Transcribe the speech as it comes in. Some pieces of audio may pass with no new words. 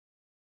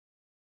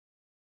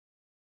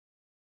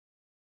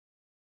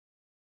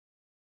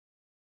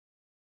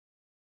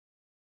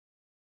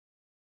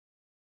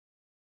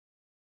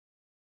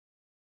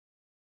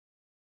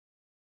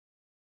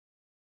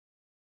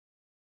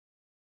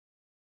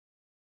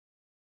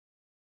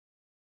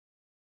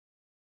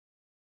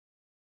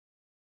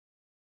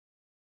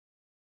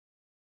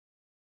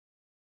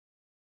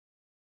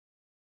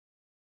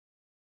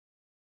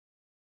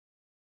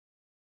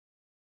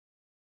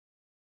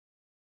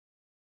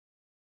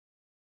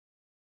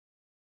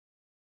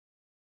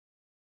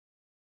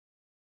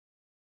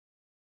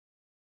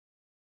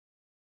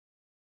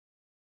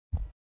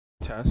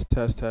Test,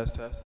 test, test,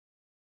 test.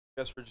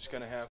 Guess we're just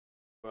gonna have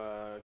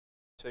to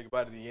say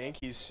goodbye to the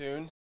Yankees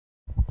soon.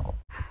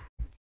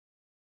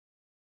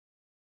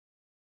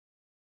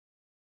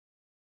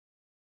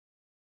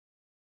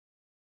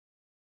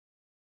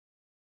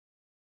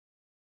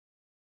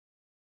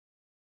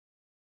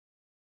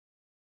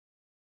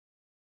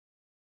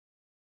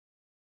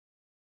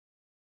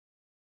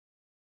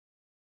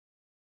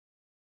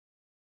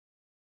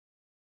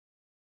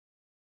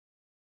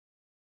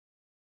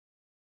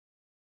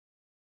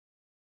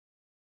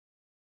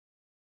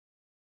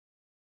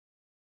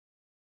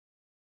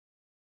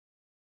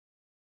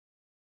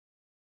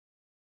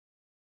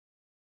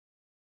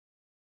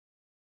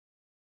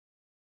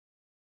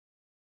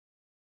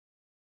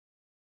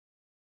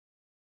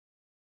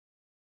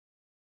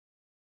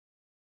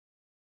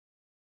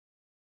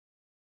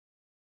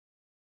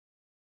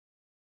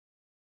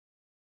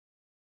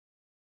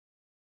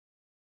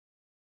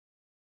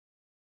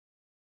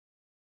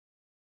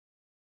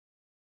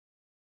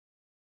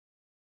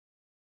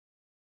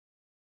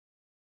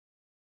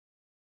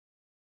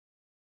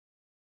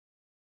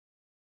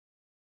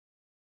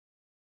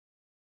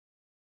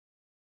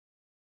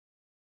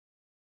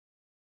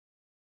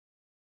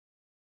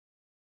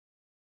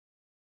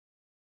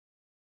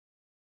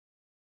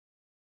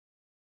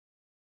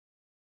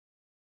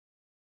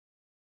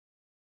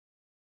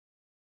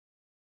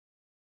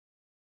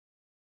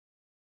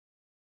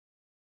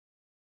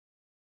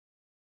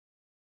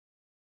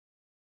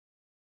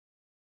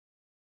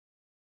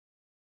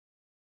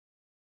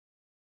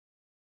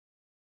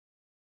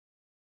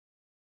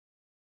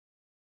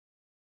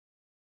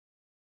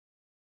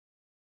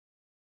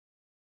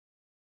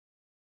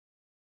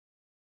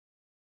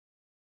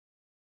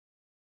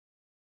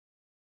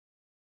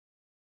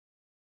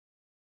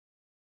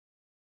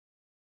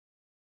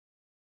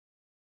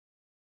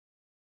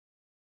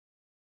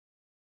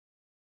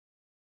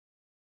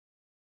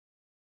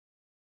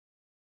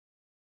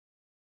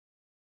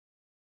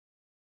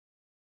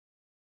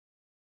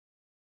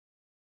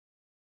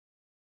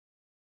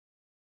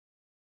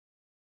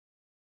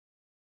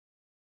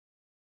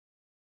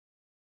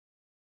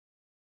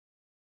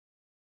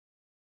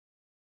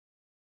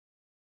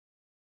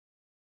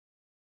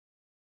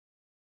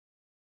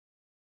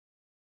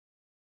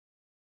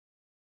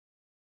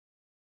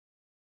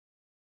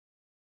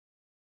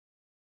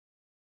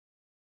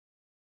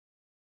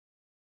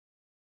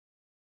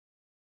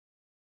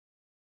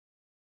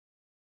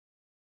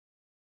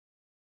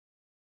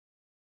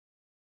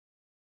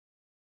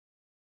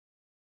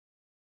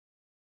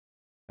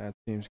 That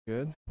seems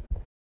good.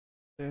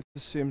 That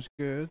just seems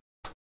good.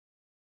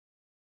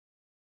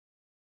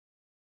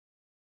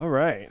 All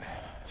right.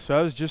 So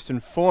I was just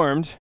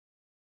informed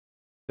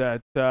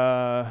that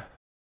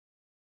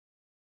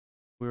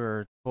we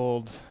were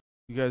told,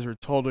 you guys were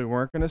told we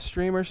weren't going to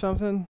stream or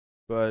something,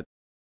 but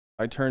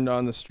I turned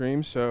on the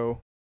stream,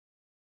 so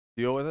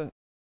deal with it.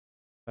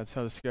 That's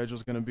how the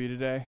schedule's going to be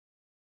today.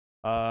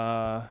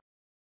 Up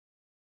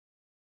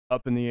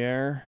in the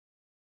air.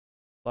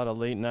 A lot of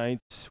late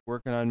nights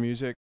working on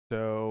music,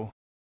 so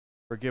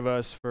forgive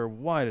us for,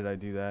 why did I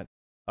do that?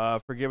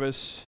 Forgive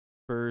us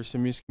for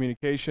some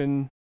miscommunication.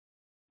 I'm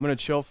going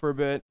to chill for a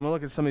bit. I'm going to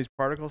look at some of these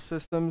particle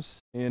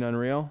systems in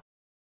Unreal,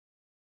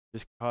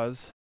 just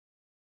cause.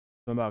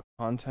 I'm about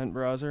content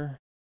browser.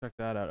 Check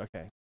that out.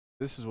 Okay,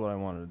 this is what I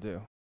wanted to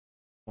do.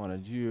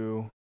 Wanted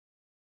you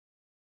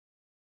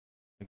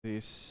like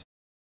these.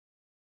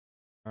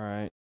 All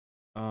right.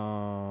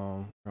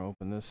 I'm gonna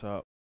open this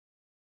up.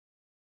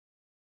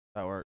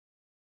 That worked.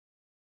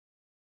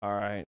 All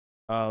right.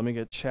 Let me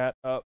get chat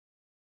up.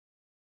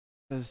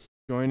 This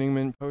joining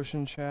Mint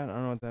Potion chat. I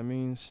don't know what that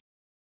means.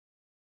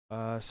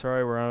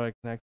 Sorry, we're on a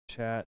connected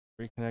chat.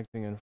 Reconnecting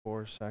in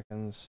 4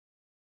 seconds.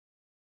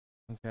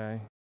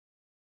 Okay.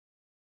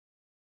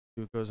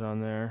 See what goes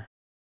on there.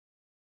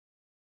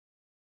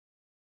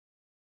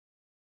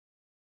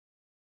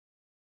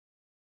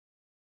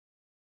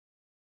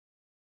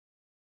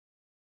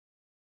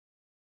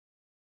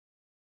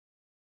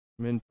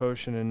 Mint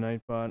Potion and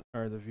Nightbot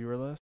are the viewer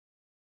list.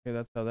 Okay,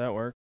 that's how that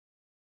works.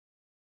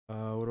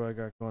 What do I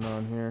got going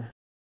on here?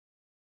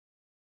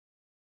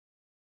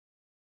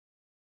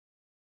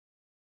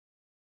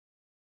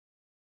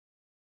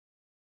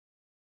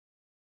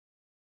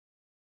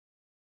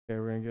 Okay,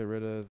 we're gonna get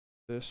rid of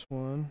this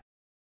one.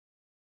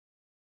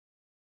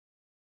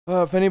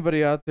 If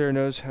anybody out there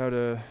knows how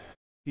to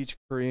teach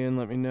Korean,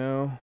 let me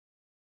know.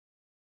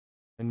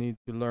 I need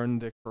to learn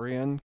the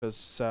Korean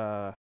because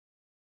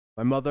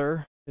my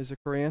mother is a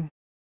Korean,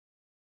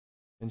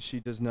 and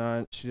she did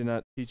not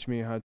teach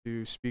me how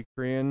to speak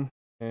Korean,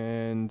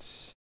 and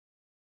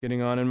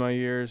getting on in my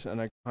years,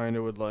 and I kind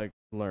of would like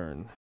to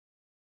learn.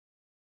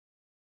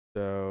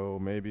 So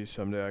maybe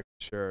someday I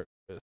could share it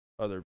with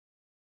other people.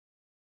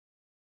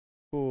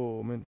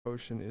 Cool, Mint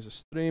Potion is a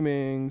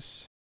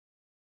streamings.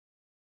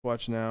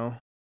 Watch now.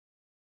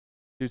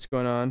 See what's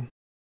going on.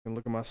 I can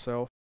look at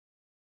myself.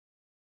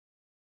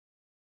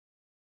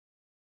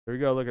 There we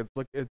go.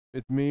 Look,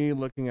 it's me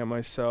looking at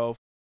myself,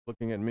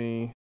 looking at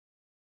me.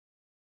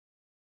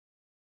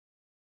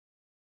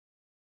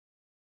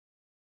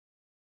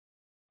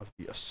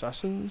 The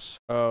Assassins?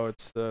 Oh,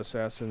 it's the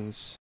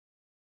Assassins.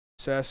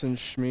 Assassin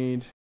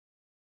Schmied.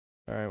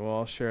 Alright, well,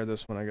 I'll share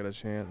this when I get a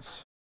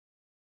chance.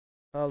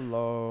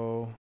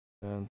 Hello.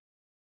 And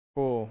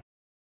cool.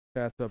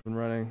 Chat's up and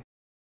running.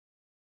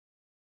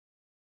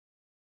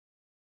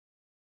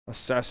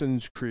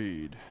 Assassin's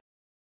Creed.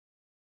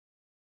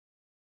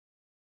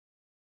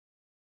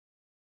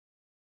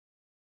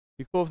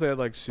 Be cool if they had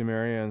like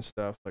Sumerian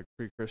stuff, like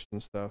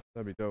pre-Christian stuff.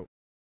 That'd be dope.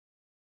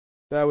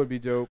 That would be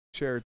dope.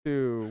 Share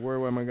too.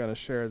 Where am I gonna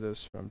share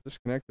this from?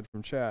 Disconnected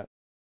from chat.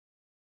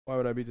 Why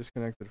would I be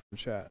disconnected from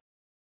chat?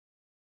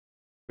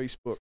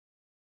 Facebook.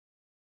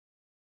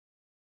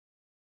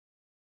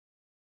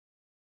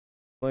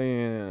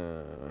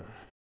 Playing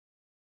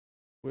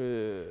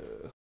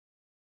with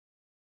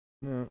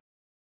no.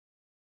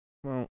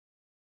 Well,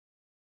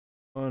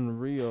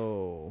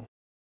 Unreal.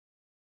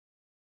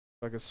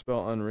 If I could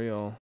spell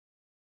Unreal.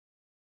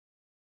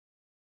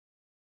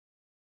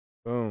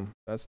 Boom.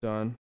 That's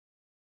done.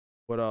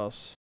 What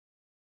else?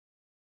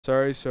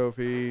 Sorry,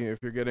 Sophie, if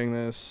you're getting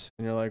this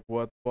and you're like,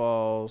 what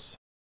balls?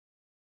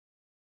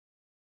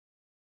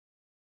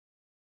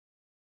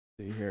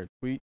 See here,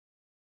 tweet.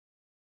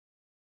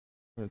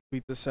 I'm gonna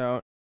tweet this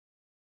out.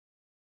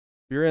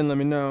 If you're in, let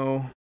me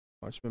know.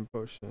 Watch Mint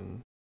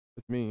Potion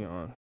with me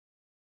on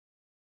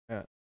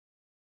at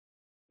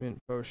Mint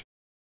Potion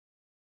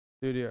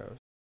Studios.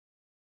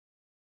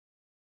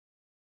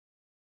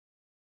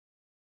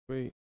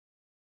 Tweet.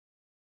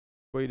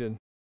 Tweeted.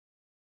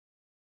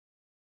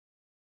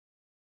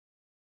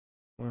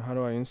 Well, how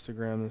do I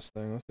Instagram this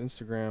thing? Let's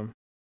Instagram. I'm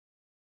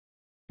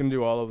gonna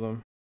do all of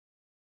them.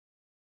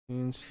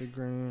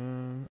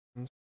 Instagram.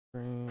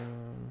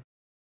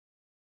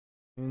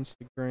 I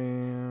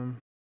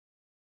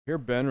hear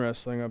Ben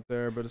wrestling up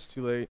there, but it's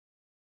too late.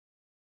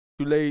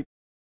 Too late.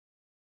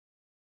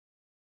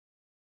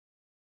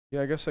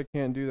 Yeah, I guess I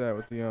can't do that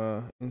with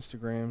the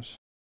Instagrams.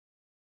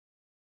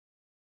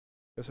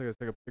 Guess I gotta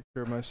take a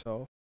picture of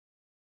myself.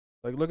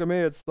 Like, look at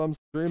me, I'm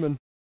streaming.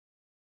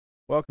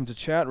 Welcome to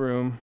chat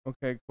room.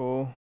 Okay,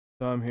 cool.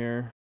 So I'm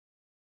here.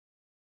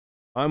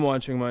 I'm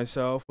watching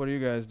myself. What are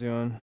you guys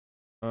doing?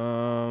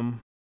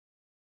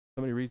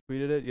 Somebody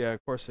retweeted it? Yeah,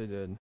 of course they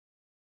did.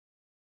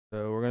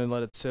 So we're gonna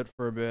let it sit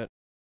for a bit.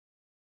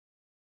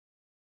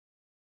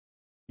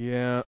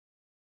 Yeah.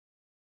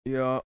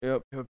 Yeah,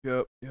 yep.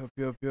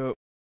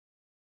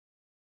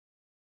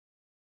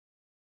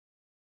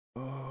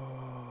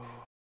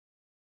 Oh.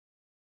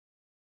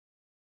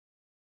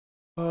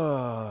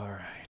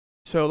 Alright.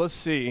 So let's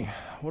see.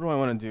 What do I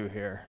want to do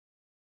here?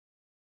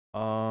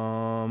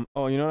 Oh,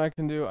 you know what I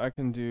can do? I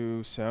can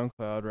do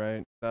SoundCloud,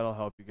 right? That'll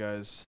help you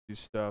guys do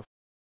stuff.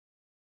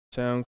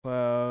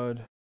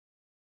 SoundCloud.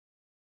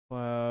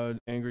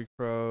 Angry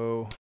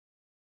Crow.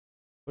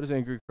 What is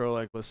Angry Crow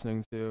like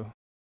listening to?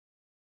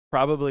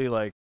 Probably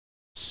like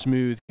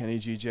smooth Kenny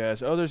G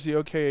jazz. Oh, there's the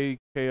OKKO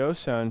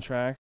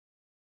soundtrack.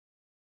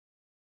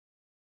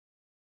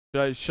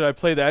 Should I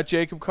play that,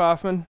 Jacob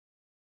Kaufman?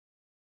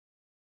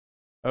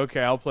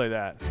 Okay, I'll play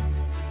that.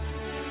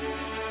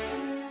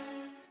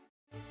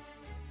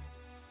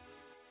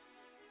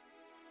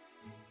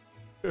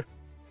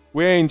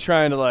 We ain't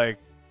trying to like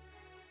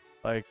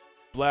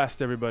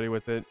blast everybody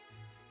with it.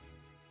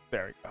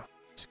 There we go.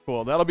 It's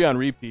cool. That'll be on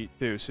repeat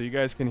too, so you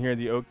guys can hear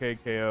the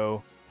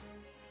OKKO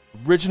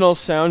original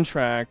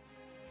soundtrack.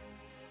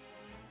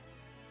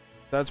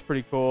 That's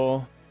pretty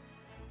cool.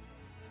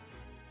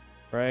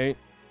 Right?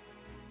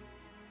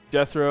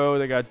 Jethro,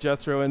 they got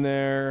Jethro in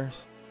there.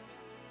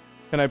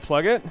 Can I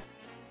plug it?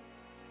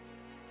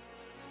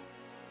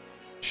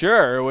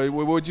 Sure.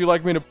 What would you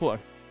like me to plug?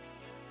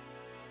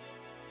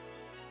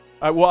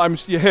 Well,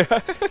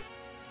 yeah.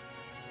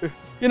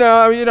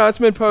 It's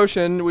Mint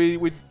Potion.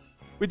 We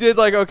did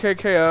like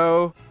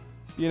OKKO.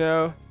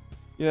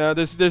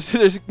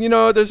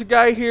 There's a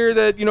guy here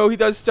that he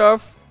does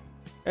stuff,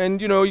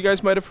 and you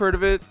guys might have heard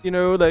of it.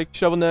 Like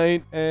Shovel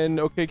Knight and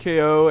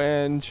OKKO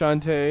and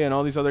Shantae and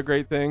all these other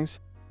great things.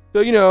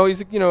 So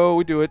he's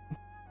we do it.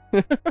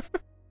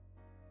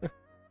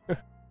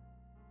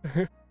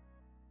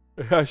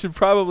 I should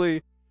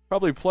probably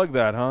plug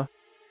that, huh?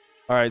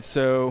 All right,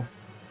 so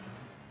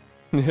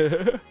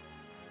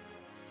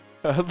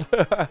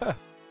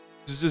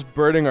just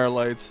burning our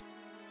lights.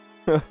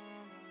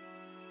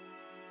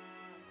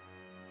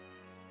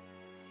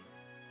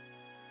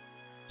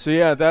 So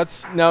yeah,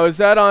 is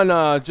that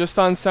on just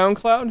on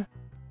SoundCloud?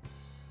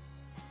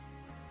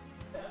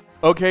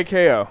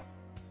 OKKO.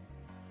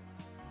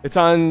 It's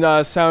on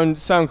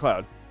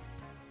SoundCloud.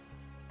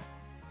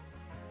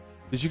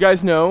 Did you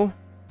guys know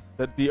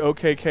that the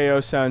OKKO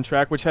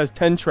soundtrack, which has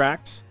 10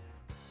 tracks,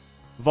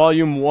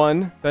 Volume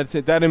 1,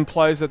 that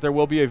implies that there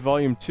will be a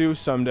Volume 2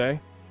 someday,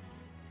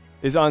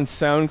 is on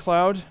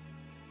SoundCloud?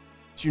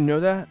 Did you know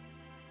that?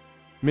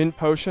 Mint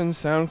Potion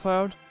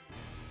SoundCloud?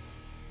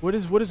 What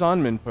is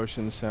on Mint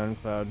Potion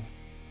SoundCloud?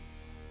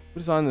 What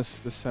is on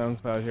this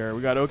SoundCloud here?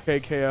 We got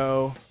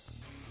OKKO.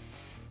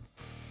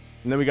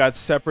 And then we got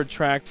separate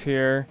tracks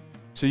here.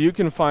 So you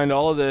can find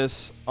all of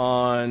this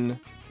on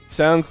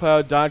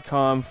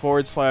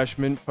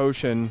soundcloud.com/Mint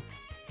Potion.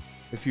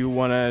 if you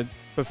want to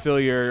fulfill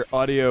your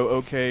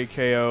audio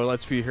OKKO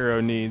Let's Be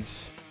Hero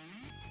needs.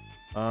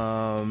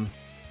 The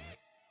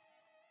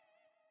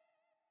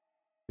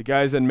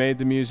guys that made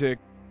the music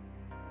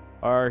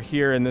are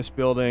here in this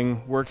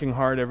building, working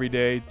hard every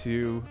day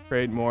to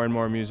create more and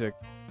more music.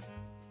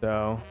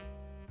 So,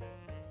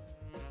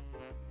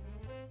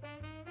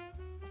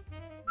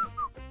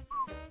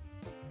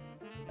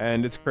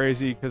 and it's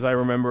crazy because I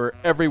remember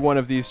every one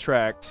of these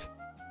tracks,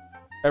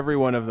 every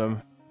one of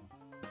them.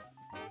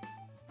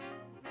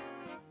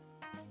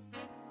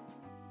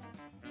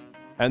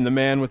 And the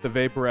man with the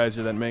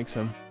vaporizer that makes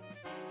them.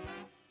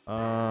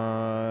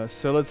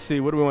 So let's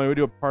see, what do we want? We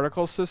do a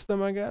particle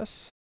system, I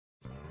guess?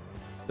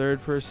 Third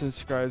person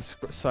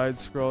side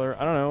scroller.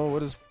 I don't know,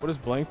 what does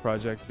blank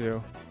project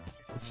do?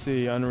 Let's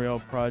see, Unreal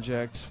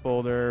projects,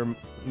 folder,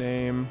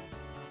 name,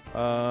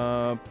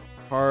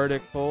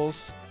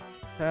 particles,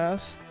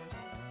 test.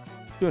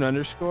 Do an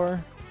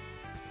underscore.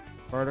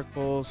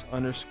 Particles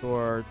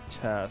underscore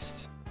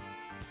test.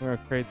 We're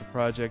gonna create the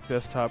project,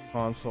 desktop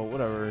console,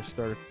 whatever,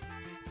 start.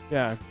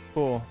 Yeah,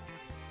 cool.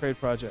 Create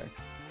project.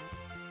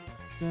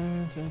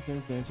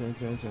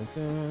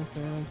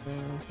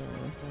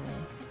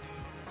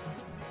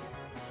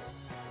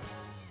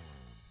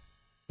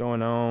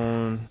 Going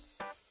on.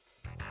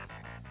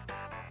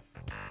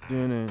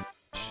 Doing it.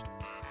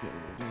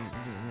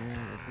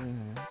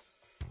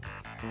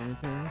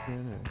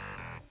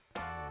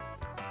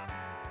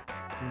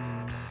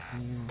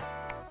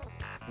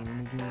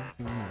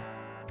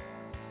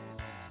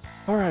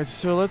 Alright,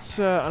 so let's,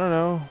 I don't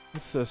know,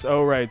 what's this?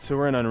 Oh, right, so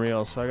we're in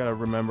Unreal, so I gotta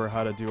remember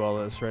how to do all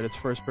this, right? It's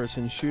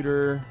first-person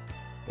shooter.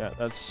 Yeah,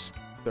 that's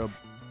dope.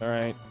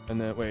 Alright, and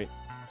then, wait.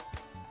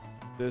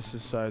 This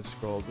is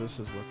side-scroll, this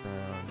is look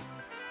around.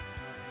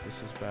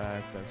 This is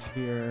back, that's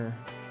here.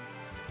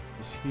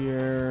 This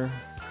here.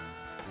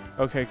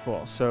 Okay,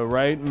 cool. So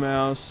right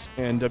mouse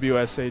and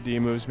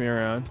WSAD moves me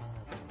around.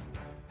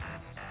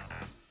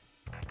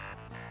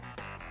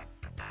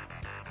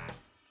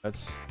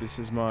 This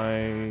is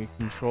my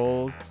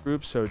control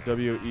group, so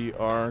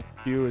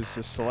WERQ is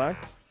just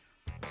select.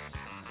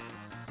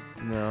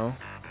 No.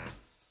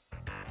 I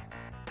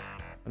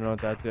don't know what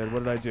that did.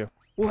 What did I do?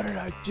 What did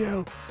I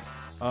do?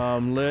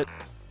 Lit,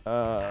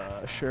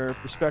 share,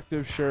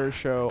 perspective, share,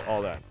 show,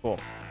 all that. Cool.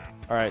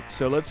 Alright,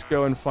 so let's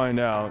go and find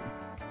out.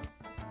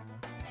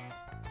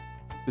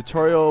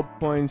 Tutorial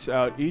points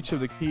out each of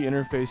the key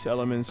interface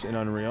elements in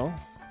Unreal.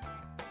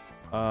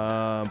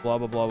 Blah, blah,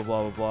 blah, blah, blah,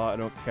 blah, blah. I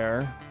don't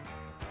care.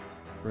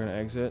 We're going to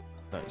exit.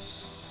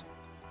 Nice.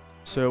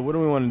 So what do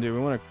we want to do? We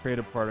want to create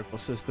a particle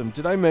system.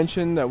 Did I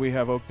mention that we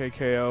have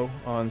OKKO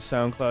on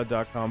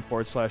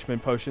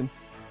soundcloud.com/midpotion?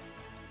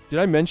 Did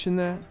I mention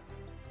that?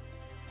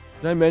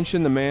 Did I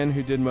mention the man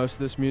who did most of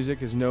this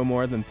music is no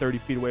more than 30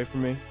 feet away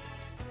from me?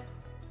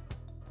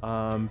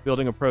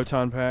 Building a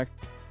proton pack.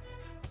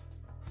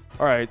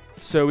 Alright,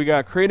 so we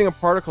got creating a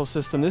particle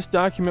system. This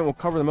document will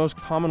cover the most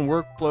common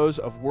workflows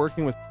of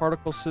working with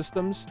particle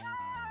systems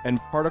and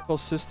particle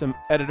system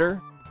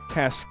editor.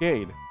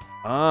 Cascade.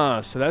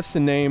 So that's the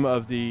name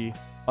of the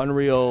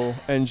Unreal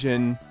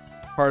Engine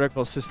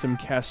particle system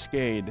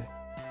Cascade.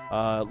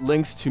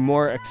 Links to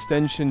more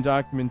extension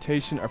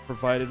documentation are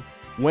provided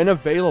when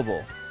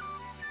available.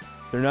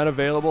 They're not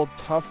available.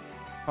 Tough.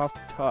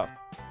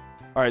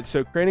 Alright,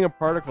 so creating a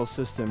particle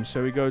system.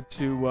 So we go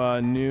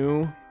to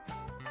new,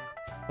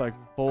 like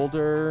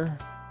folder.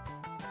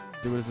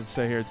 What does it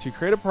say here? To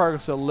create a particle,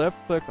 so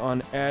left click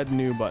on add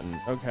new button.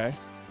 Okay.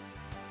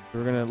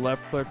 We're going to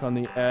left click on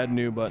the add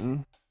new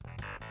button.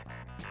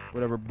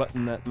 Whatever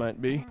button that might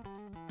be.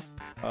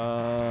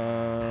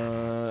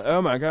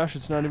 Oh my gosh,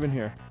 it's not even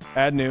here.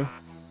 Add new.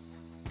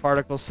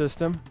 Particle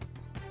system.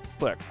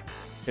 Click.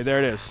 Okay, there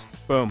it is.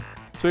 Boom.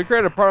 So we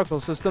created a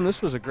particle system.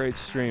 This was a great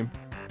stream.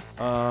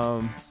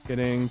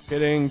 Kidding.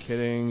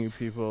 You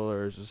people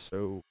are just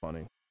so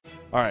funny.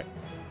 Alright.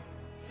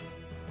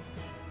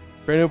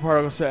 Create a new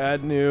particle system.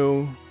 Add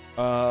new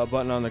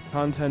button on the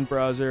content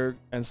browser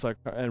and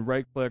select and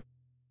right click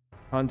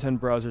content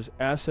browser's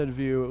asset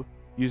view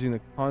using the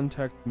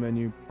context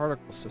menu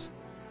particle system.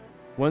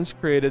 Once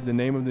created, the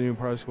name of the new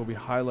particle will be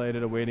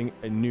highlighted awaiting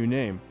a new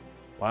name.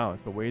 Wow,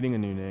 it's awaiting a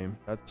new name.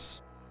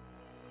 That's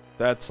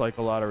like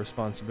a lot of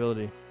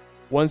responsibility.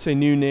 Once a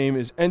new name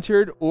is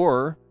entered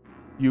or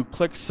you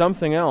click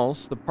something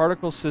else, the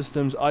particle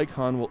system's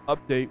icon will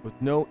update with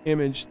no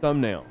image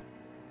thumbnail.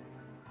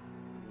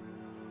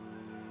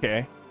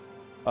 Okay.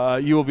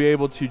 You will be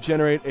able to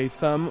generate a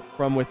thumb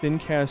from within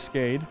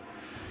Cascade,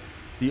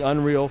 the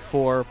Unreal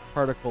 4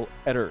 particle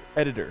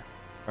editor.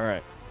 All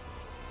right.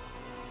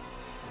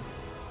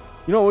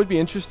 You know what would be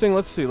interesting?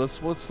 Let's see.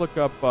 Let's look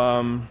up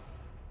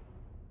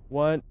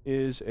what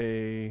is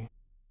a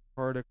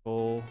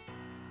particle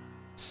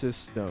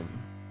system.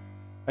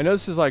 I know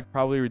this is like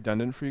probably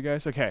redundant for you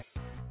guys. Okay.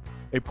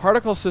 A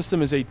particle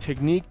system is a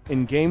technique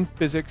in game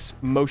physics,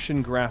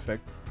 motion graphic,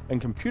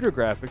 and computer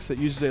graphics that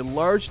uses a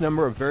large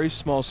number of very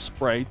small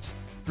sprites,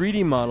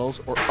 3D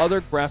models, or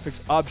other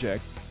graphics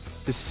objects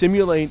to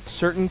simulate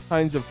certain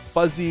kinds of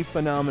fuzzy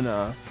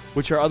phenomena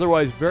which are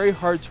otherwise very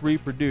hard to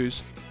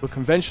reproduce with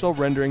conventional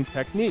rendering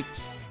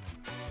techniques.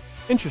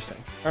 Interesting.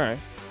 All right.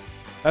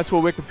 That's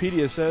what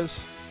Wikipedia says.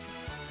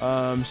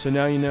 So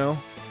now you know.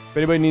 If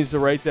anybody needs to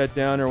write that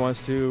down or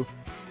wants to,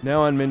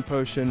 now on Mint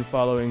Potion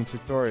following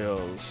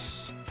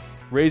tutorials.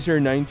 Razor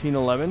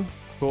 1911.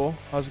 Cool.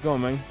 How's it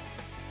going, man?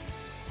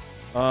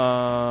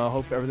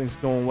 Hope everything's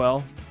going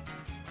well.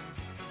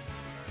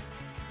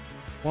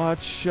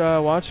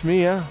 Watch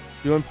me, yeah.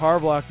 Doing Power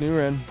Block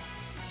NuRen.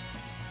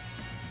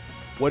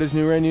 What is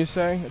NuRen, you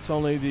say? It's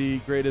only the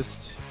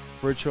greatest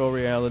virtual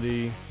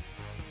reality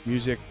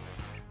music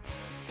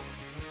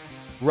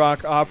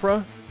rock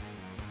opera.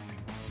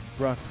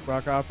 Rock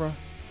opera.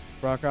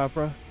 Rock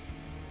opera.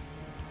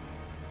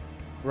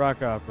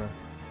 Rock opera.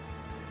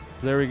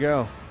 There we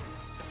go.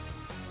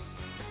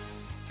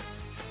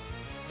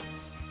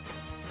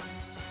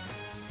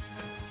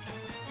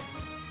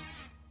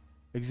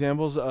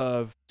 Examples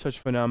of such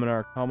phenomena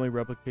are commonly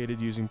replicated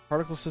using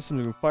particle systems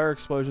including fire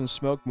explosions,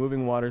 smoke,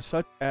 moving water,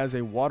 such as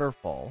a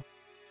waterfall,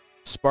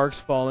 sparks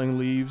falling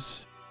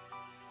leaves,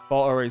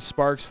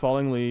 sparks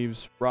falling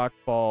leaves, rock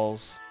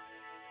falls,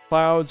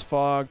 clouds,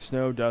 fog,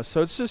 snow, dust.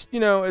 So it's just,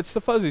 you know, it's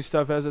the fuzzy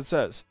stuff as it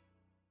says.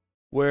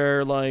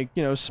 Where, like,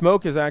 you know,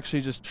 smoke is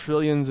actually just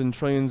trillions and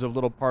trillions of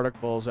little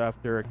particles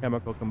after a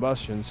chemical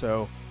combustion.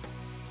 So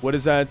what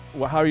is that?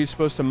 How are you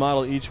supposed to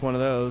model each one of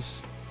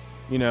those?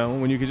 You know,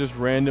 when you could just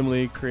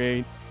randomly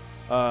create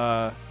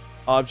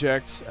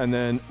objects and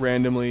then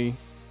randomly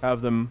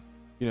have them,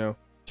 you know,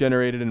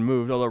 generated and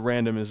moved. Although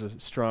random is a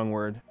strong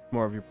word.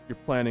 More of you're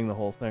planning the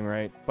whole thing,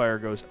 right? Fire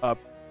goes up,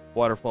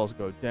 waterfalls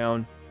go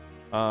down.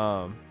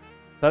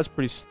 That's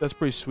pretty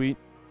sweet.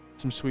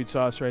 Some sweet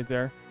sauce right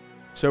there.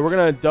 So we're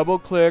gonna double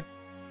click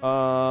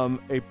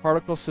a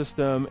particle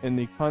system in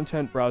the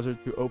content browser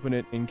to open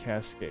it in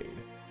Cascade.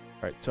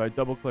 All right, so I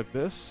double click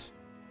this.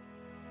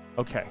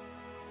 Okay.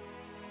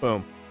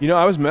 Boom. You know,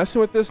 I was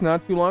messing with this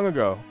not too long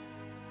ago.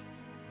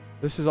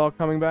 This is all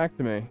coming back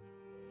to me.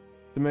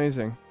 It's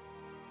amazing.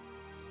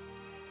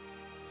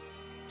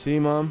 See,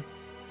 Mom?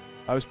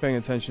 I was paying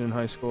attention in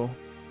high school.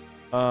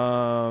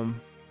 Alright.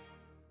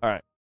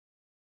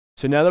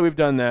 So now that we've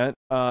done that,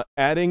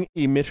 adding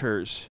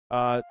emitters.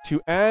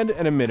 To add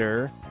an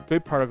emitter to a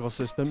particle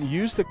system,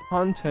 use the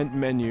content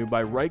menu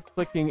by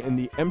right-clicking in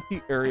the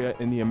empty area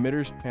in the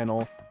emitters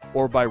panel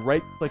or by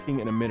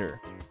right-clicking an emitter.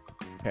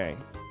 Okay.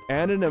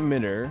 Add an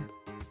emitter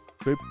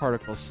to a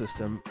particle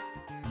system.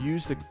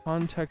 Use the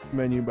context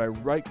menu by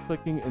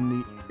right-clicking in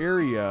the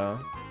area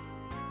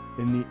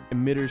in the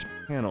emitters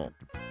panel.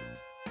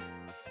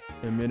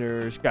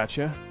 Emitters,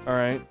 gotcha. All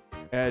right.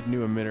 Add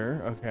new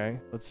emitter. Okay,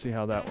 let's see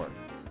how that works.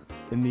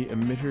 In the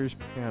emitters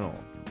panel.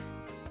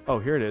 Oh,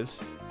 here it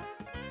is.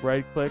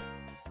 Right-click,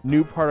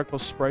 new particle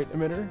sprite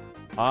emitter.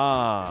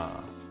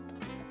 Ah.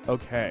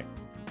 Okay.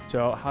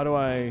 So how do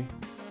I?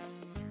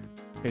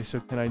 Okay, so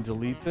can I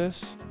delete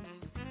this?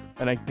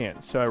 And I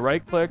can't. So I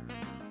right-click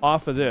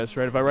off of this,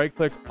 right? If I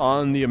right-click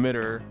on the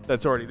emitter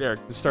that's already there,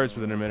 it starts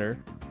with an emitter,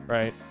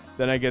 right?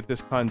 Then I get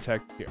this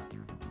context here,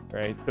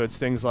 right? So it's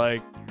things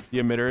like the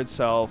emitter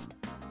itself,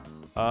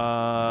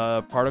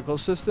 particle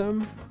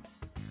system,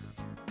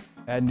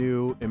 add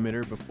new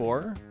emitter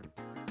before.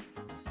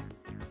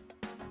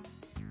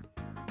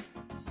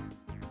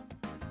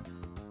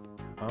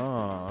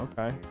 Oh,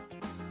 okay.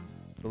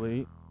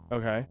 Delete.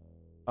 Okay.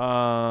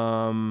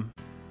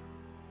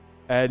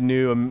 Add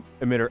new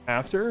emitter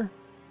after.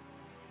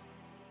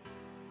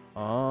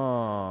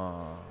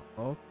 Oh,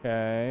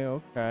 okay,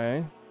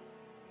 okay.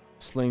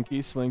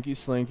 Slinky, slinky,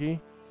 slinky.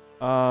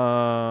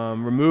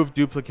 Remove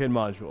duplicate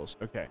modules.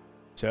 Okay,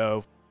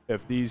 so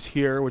if these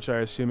here, which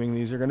I'm assuming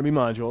these are going to be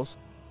modules,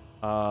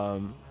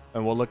 and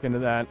we'll look into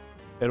that,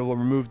 it will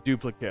remove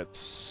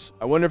duplicates.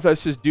 I wonder if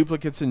that's just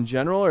duplicates in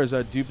general, or is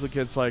that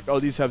duplicates like,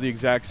 oh, these have the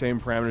exact same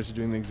parameters of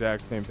doing the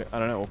exact same thing? I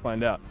don't know. We'll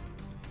find out.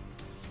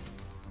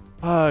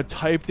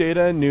 Type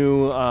data,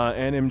 new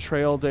anim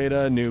trail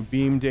data, new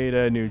beam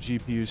data, new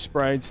GPU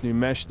sprites, new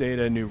mesh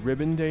data, new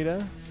ribbon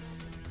data,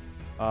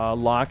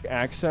 lock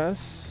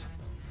access,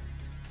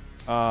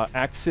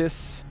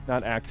 axis,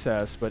 not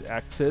access, but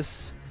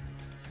axis,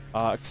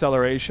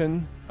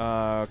 acceleration,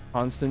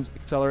 constant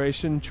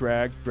acceleration,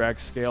 drag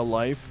scale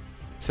life,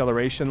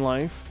 acceleration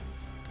life.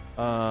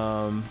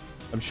 I'm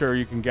sure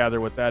you can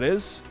gather what that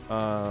is.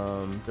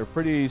 They're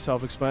pretty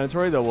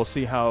self-explanatory, though we'll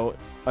see how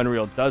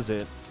Unreal does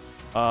it.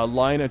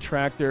 Line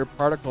attractor,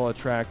 particle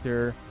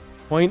attractor,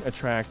 point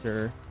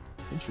attractor.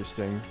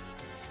 Interesting.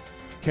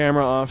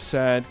 Camera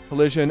offset,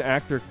 collision,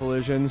 actor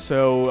collision.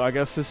 So I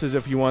guess this is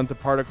if you want the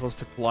particles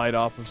to collide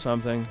off of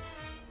something.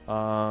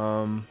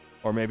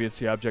 Or maybe it's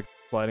the object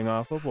gliding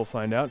off of. We'll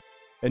find out.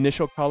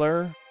 Initial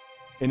color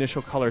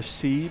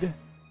seed,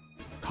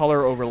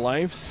 color over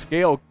life,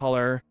 scale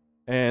color,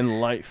 and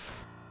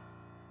life.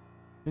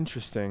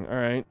 Interesting. All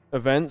right.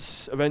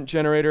 Events, event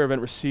generator,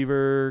 event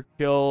receiver,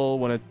 kill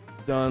when it's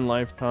done,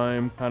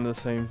 lifetime, kind of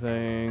the same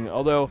thing.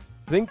 Although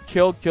I think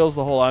kill kills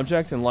the whole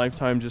object and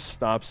lifetime just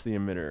stops the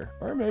emitter.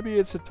 Or maybe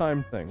it's a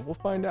time thing. We'll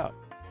find out.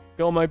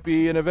 Kill might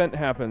be an event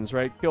happens,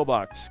 right? Kill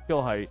box,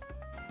 kill height,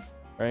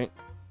 right?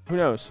 Who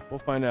knows? We'll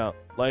find out.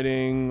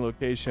 Lighting,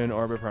 location,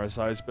 orbit, parameter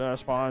size,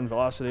 spawn,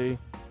 velocity,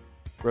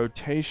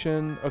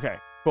 rotation. Okay,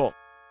 cool.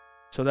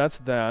 So that's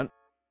that.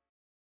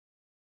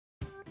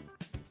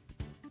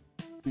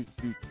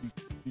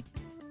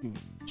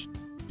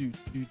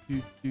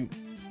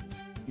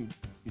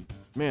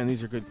 Man,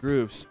 these are good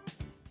grooves.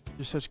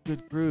 They're such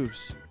good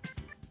grooves.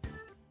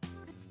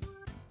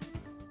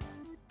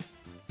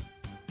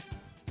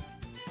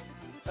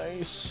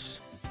 Nice.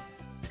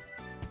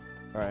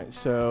 Alright,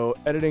 so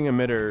editing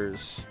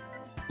emitters.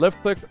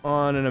 Left click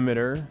on an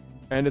emitter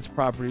and its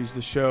properties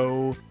to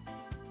show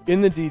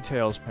in the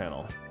details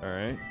panel.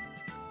 Alright.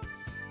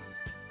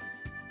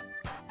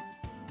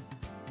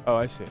 Oh,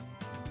 I see.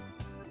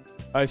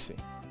 I see.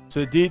 So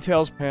the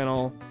details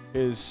panel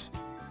is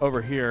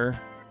over here.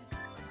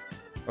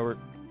 Over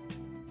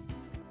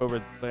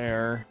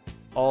there.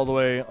 All the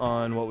way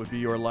on what would be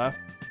your left.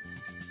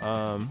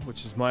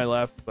 Which is my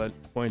left, but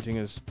pointing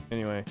is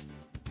anyway.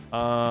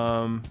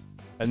 And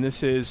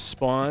this is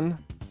spawn.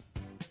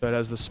 So it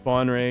has the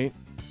spawn rate,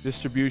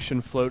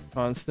 distribution float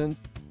constant.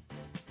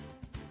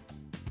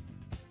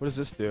 What does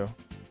this do?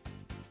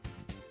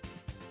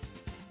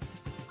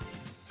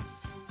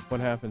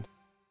 What happened?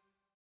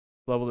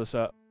 Level this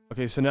up.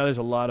 Okay, so now there's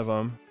a lot of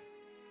them.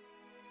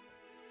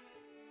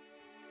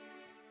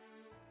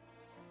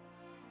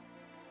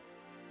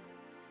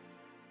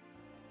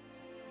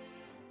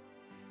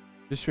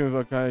 Distribute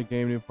of a kind of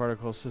game, new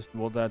particle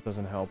system. Well, that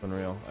doesn't help in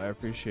real. I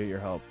appreciate your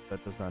help.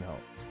 That does not help.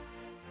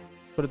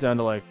 Put it down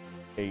to like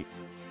 8.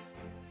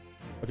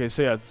 Okay,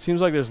 so yeah, it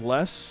seems like there's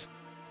less.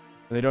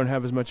 And they don't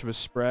have as much of a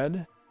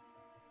spread.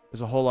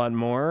 There's a whole lot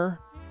more.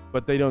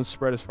 But they don't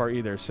spread as far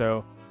either.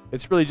 So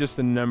it's really just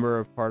the number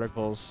of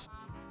particles,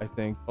 I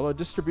think. Although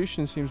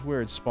distribution seems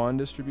weird. Spawn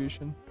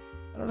distribution?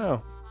 I don't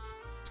know.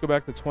 Let's go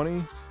back to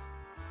 20.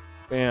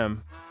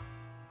 Bam.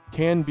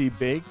 Can be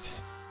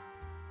baked.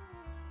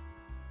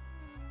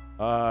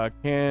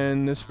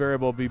 Can this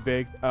variable be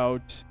baked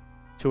out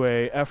to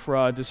a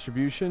FRAW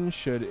distribution?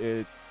 Should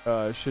it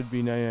should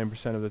be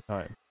 99% of the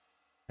time.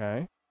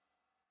 Okay.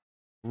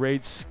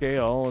 Rate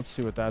scale. Let's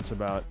see what that's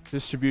about.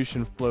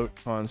 Distribution float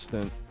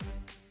constant.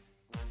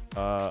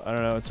 I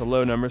don't know. It's a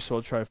low number, so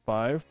we'll try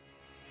 5.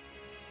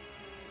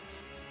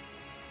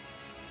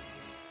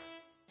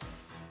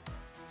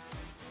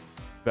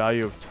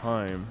 Value of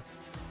time.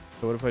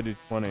 So what if I do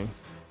 20?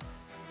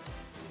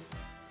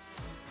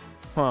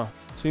 Huh.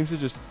 Seems to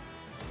just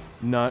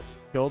not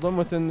kill them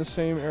within the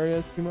same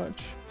area too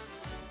much.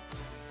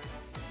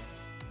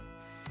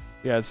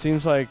 Yeah, it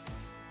seems like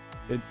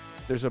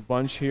there's a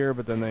bunch here,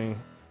 but then they... I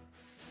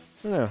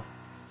don't know.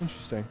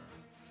 Interesting.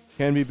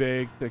 Can be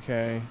baked.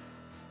 Okay.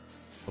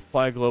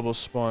 Apply global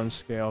spawn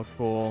scale.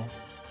 Cool.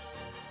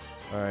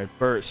 Alright,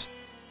 burst.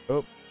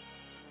 Oh.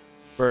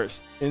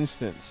 Burst.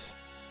 Instance.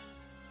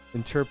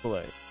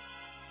 Interpolate.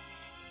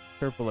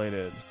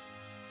 Interpolated.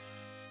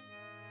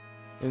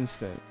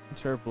 Instant.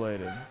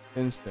 Interpolated.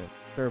 Instant.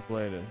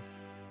 Interpolated.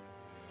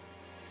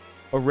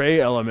 Array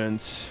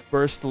elements.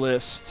 Burst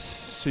list.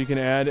 So you can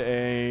add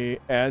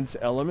adds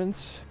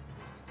elements.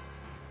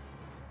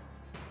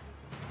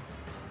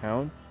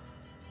 Count.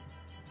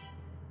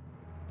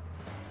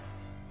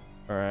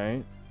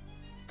 Alright.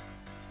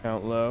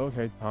 Count low.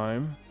 Okay,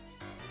 time.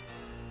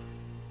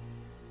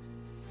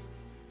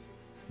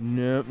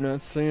 Nope,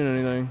 not seeing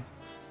anything.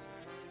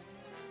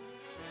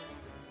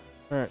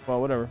 Alright,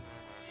 well, whatever.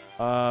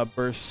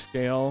 Burst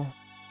scale.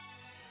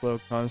 Flow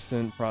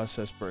constant.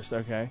 Process burst.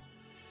 Okay.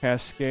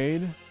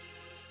 Cascade.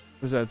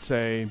 What does that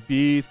say?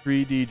 B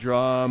 3D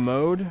draw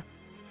mode.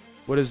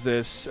 What is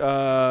this?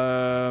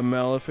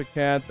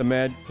 Maleficat, the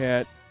Mad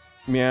Cat,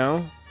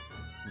 Meow,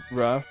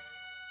 Rough,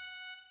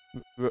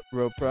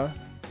 Ropra.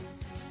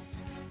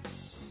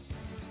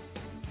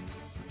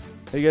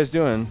 How you guys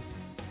doing?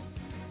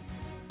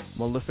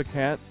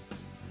 Maleficat.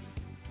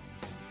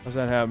 How's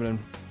that happening?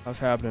 How's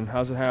happening?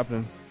 How's it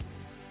happening?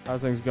 How are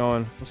things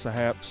going? What's the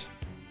haps?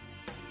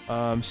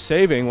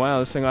 Saving. Wow,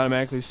 this thing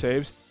automatically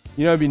saves.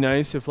 You know, it'd be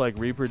nice if like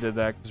Reaper did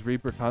that, because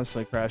Reaper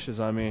constantly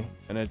crashes on me,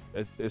 and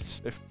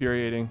it's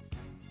infuriating.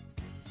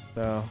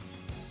 So,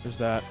 there's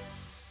that.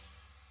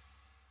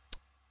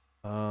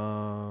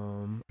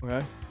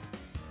 Okay.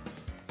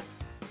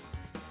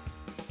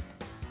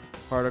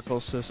 Particle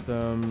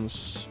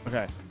systems.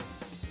 Okay.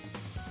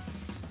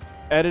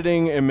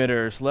 Editing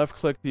emitters. Left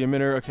click the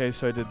emitter. Okay,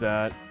 so I did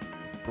that.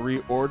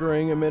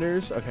 Reordering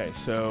emitters. Okay,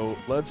 so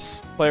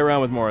let's play around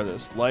with more of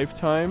this.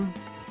 Lifetime.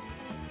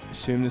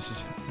 Assume this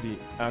is the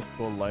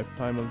actual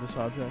lifetime of this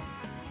object.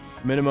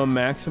 Minimum,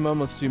 maximum.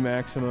 Let's do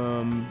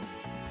maximum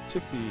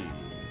 60.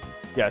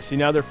 Yeah, see,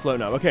 now they're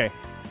floating up. Okay,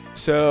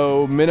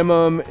 so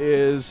minimum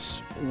is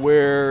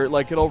where,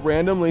 like, it'll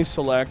randomly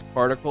select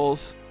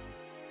particles,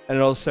 and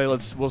it'll say,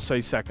 we'll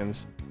say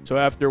seconds. So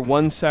after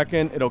 1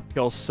 second, it'll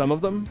kill some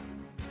of them,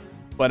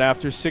 but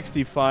after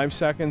 65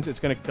 seconds, it's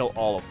going to kill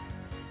all of them.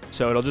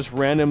 So it'll just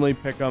randomly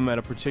pick them at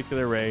a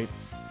particular rate,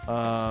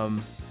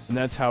 and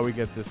that's how we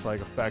get this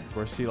like effect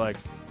where see how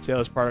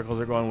those particles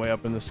are going way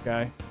up in the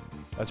sky.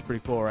 That's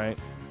pretty cool, right?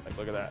 Like,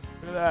 look at that.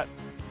 Look at that.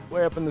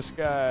 Way up in the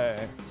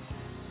sky.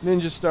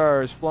 Ninja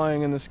stars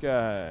flying in the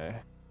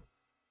sky.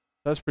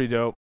 That's pretty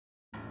dope.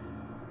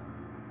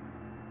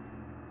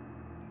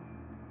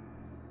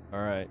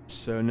 Alright,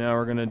 so now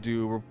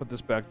we'll put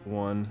this back to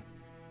 1,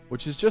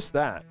 which is just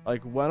that.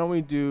 Like, why don't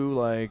we do,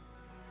 like,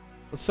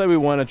 let's say we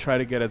want to try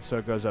to get it so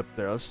it goes up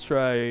there. Let's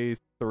try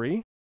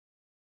 3.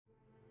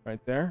 Right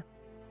there.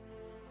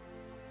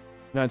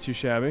 Not too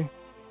shabby.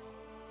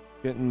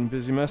 Getting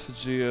busy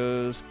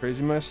messages,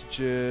 crazy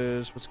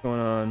messages. What's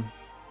going on?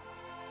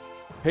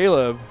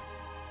 Caleb.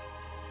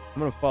 I'm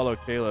gonna follow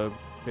Caleb.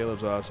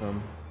 Caleb's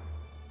awesome.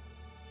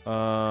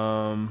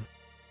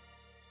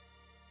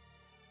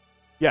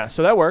 Yeah,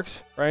 so that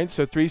works, right?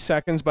 So 3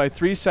 seconds. By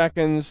 3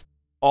 seconds,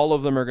 all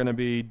of them are gonna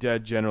be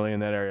dead generally in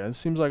that area. It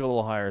seems like a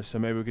little higher, so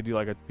maybe we could do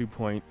like a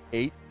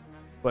 2.8.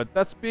 But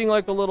that's being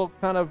like a little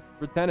kind of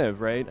retentive,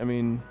 right? I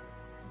mean,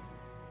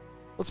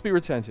 let's be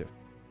retentive.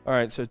 All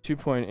right, so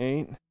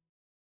 2.8.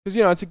 Because,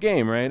 you know, it's a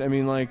game, right? I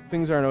mean, like,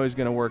 things aren't always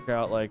going to work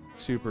out, like,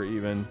 super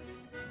even.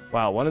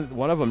 Wow, one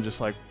of them just,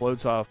 like,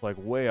 floats off, like,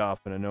 way off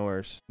into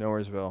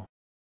Nowheresville.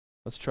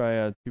 Let's try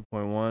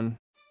 2.1.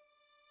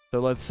 So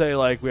let's say,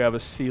 like, we have a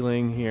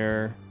ceiling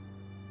here.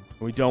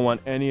 We don't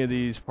want any of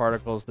these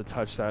particles to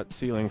touch that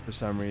ceiling for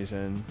some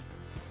reason.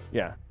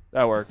 Yeah,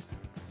 that worked.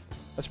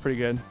 That's pretty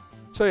good.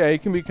 So, yeah, you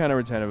can be kind of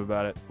retentive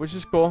about it, which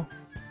is cool,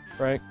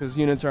 right? Because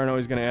units aren't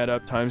always going to add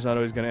up. Time's not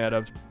always going to add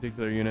up to a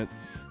particular unit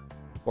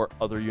or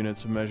other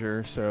units of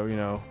measure. So, you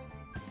know,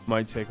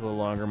 might take a little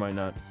longer, might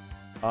not.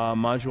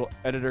 Module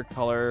editor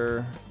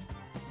color.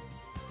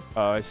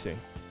 Oh, I see.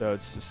 So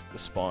it's just the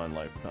spawn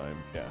lifetime.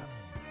 Yeah.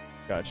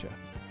 Gotcha.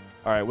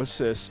 All right, what's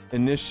this?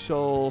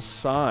 Initial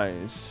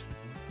size.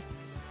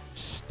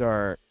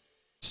 Start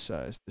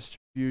size.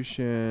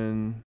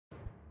 Distribution.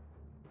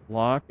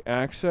 Lock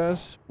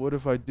access. What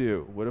if I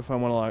do? What if I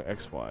want to lock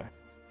XY?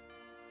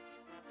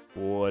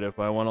 What if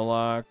I want to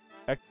lock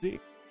XZ?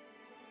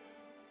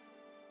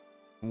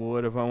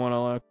 What if I want to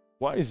lock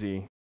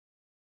YZ?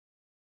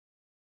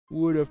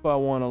 What if I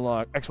want to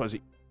lock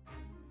XYZ?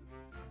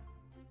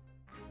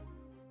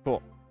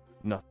 Cool.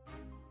 Nothing.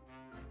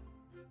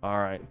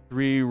 Alright.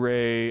 3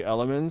 array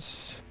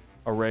elements.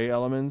 Array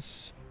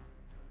elements.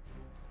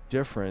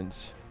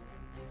 Different.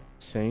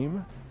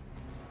 Same.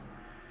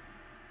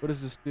 What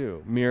does this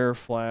do? Mirror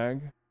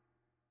flag.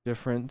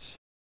 Different.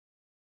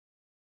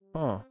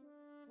 Huh.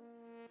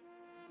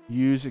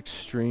 Use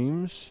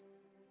extremes.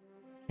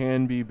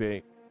 Can be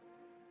baked.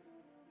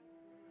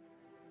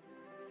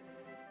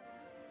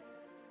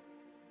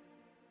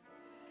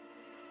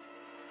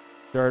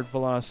 Start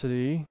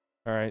velocity.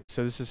 Alright,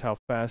 so this is how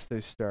fast they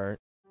start.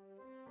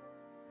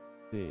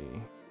 Let's see.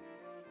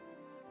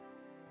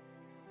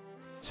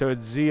 So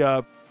it's Z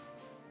up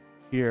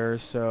here,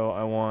 so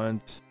I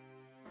want,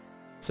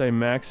 say,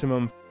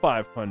 maximum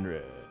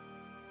 500.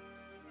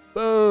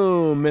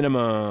 Boom!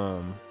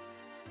 Minimum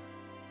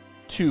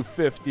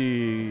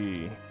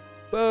 250.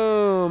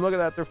 Boom! Look at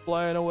that, they're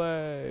flying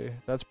away.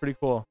 That's pretty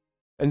cool.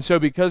 And so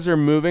because they're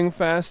moving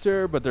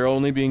faster, but they're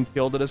only being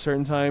killed at a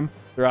certain time,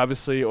 they're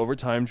obviously over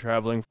time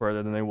traveling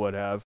further than they would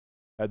have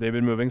had they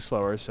been moving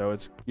slower. So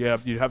it's you'd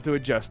have to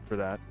adjust for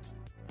that.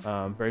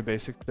 Very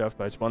basic stuff,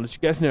 but I just wanted to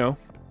let you guys know.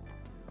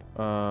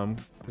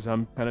 Because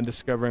I'm kind of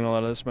discovering a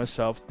lot of this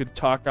myself. Good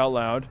talk out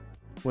loud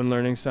when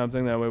learning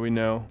something. That way we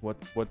know what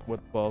the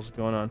ball's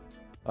going on.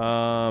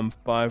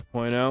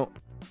 5.0.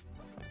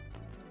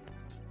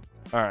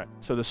 All right,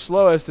 so the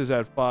slowest is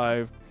at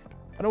 5.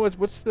 I don't know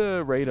what's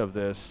the rate of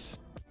this.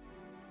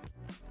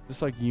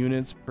 Just like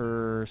units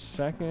per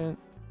second,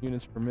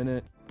 units per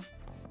minute.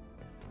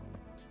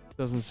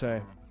 Doesn't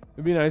say.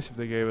 It'd be nice if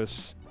they gave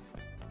us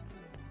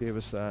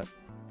that.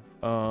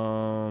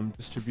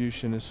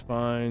 Distribution is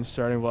fine.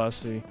 Starting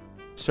velocity.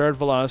 Start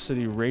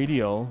velocity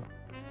radial.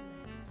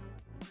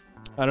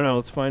 I don't know.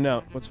 Let's find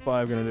out. What's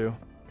 5 gonna do?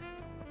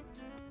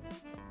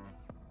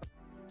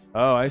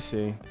 Oh, I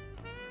see.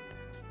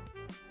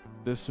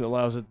 This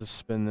allows it to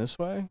spin this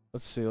way.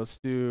 Let's see. Let's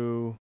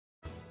do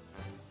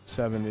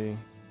 70.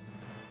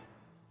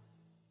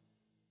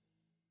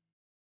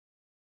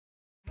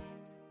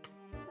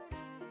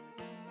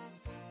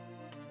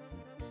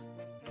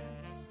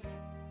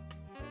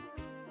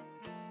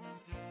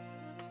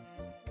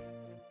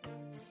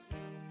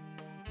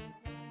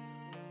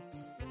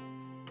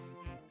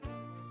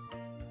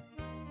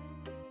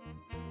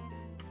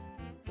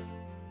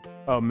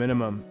 Oh,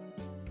 minimum.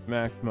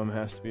 Maximum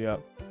has to be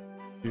up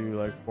to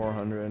like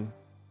 400.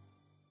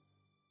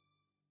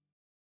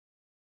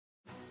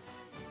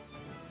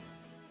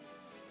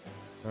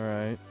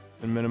 Alright.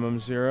 And minimum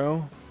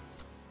 0.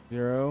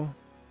 0.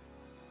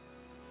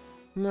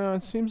 No,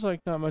 it seems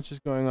like not much is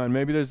going on.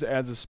 Maybe there's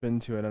adds a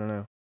spin to it. I don't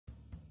know.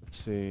 Let's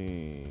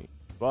see.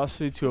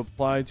 Velocity to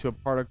apply to a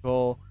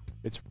particle.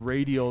 Its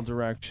radial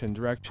direction.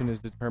 Direction is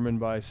determined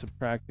by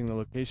subtracting the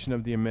location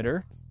of the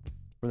emitter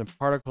from the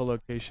particle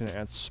location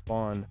at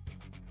spawn.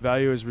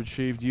 Value is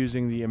retrieved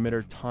using the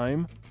emitter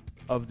time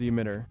of the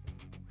emitter.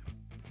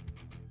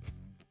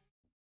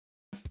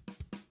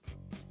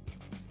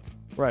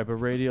 Right, but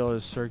radial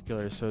is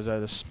circular, so is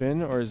that a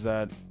spin or is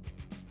that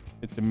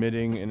it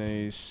emitting in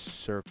a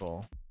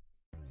circle?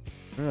 I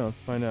don't know, let's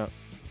find out.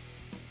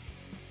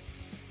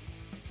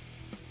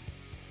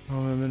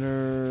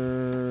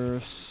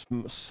 Emitter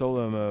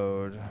solo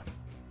mode.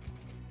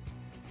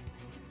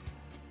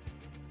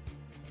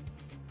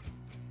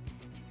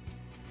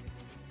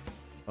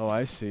 Oh,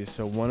 I see.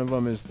 So one of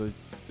them is the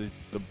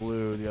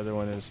blue, the other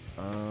one is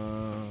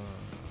oh,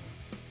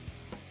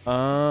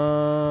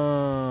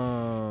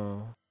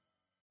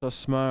 so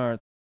smart.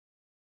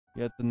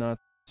 Yet not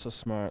so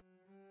smart.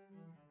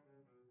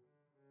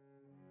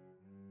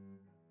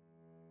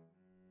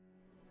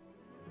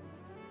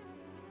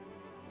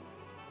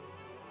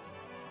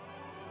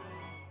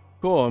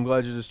 Cool. I'm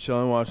glad you're just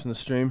chilling, watching the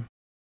stream.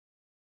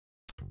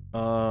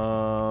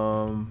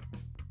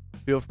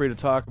 Feel free to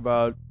talk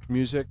about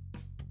music,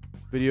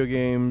 video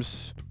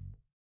games,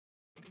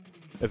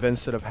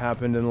 events that have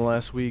happened in the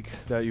last week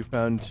that you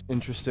found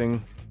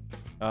interesting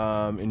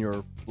in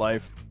your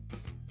life.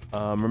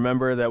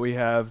 Remember that we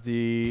have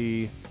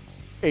the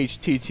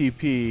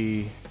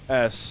https://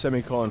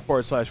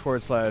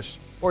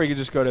 or you can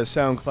just go to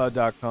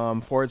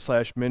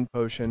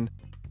soundcloud.com/mintpotion.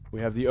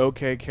 We have the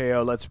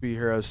OKKO Let's Be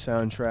Heroes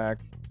soundtrack.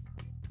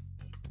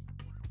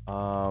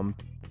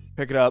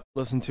 Pick it up,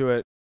 listen to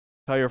it,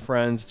 tell your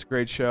friends. It's a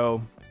great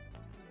show.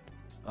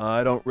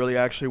 I don't really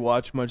actually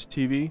watch much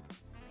TV,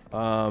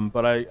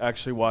 but I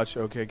actually watch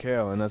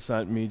OKKO, and that's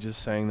not me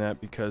just saying that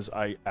because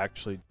I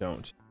actually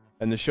don't.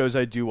 And the shows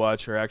I do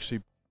watch are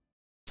actually,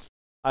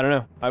 I don't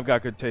know, I've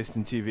got good taste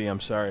in TV, I'm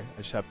sorry,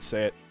 I just have to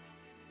say it.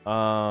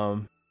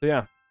 So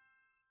yeah,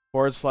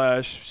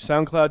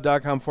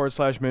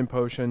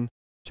 soundcloud.com/mintpotion.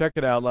 Check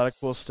it out, a lot of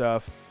cool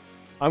stuff.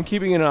 I'm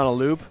keeping it on a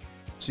loop,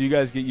 so you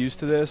guys get used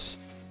to this.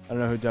 I don't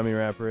know who Dummy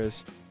Rapper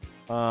is.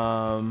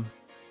 In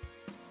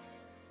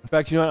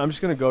fact, you know what? I'm just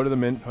gonna go to the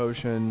Mint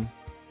Potion.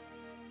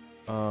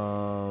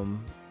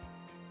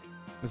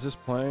 Is this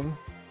playing?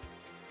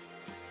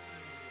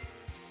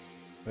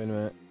 Wait a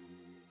minute.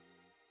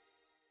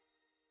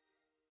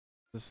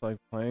 Is this like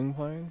playing?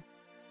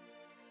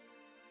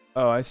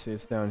 Oh, I see.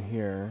 It's down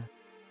here.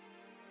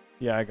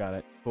 Yeah, I got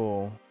it.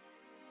 Cool.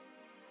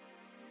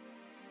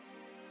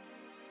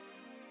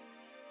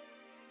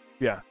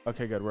 Yeah.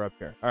 Okay, good. We're up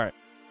here. All right.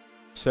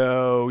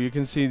 So you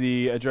can see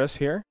the address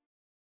here.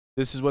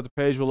 This is what the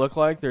page will look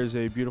like. There's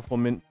a beautiful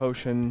mint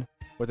potion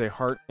with a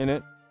heart in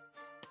it.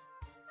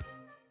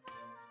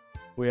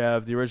 We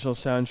have the original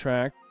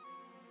soundtrack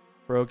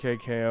for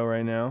OKKO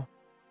right now.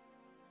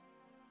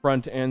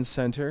 Front and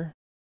center.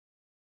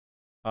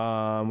 We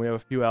have a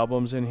few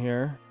albums in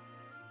here.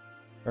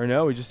 Or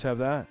no, we just have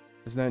that.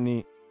 Isn't that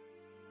neat?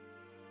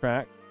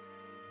 Track.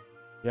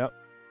 Yep.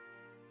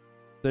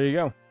 There you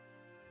go.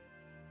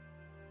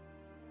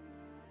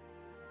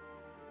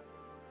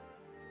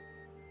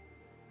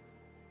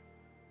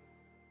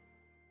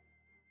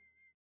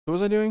 What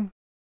was I doing?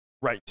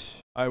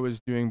 Right. I was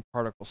doing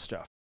particle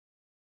stuff.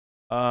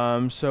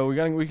 So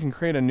we can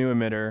create a new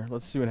emitter.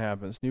 Let's see what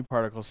happens. New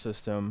particle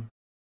system.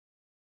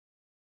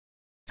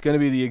 It's going to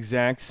be the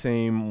exact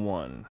same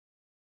one.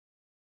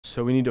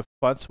 So we need to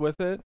futz with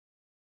it.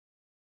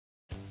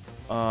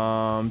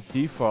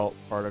 Default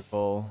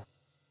particle.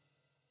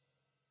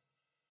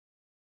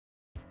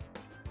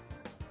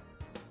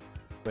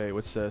 Wait,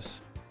 what's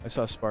this? I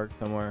saw spark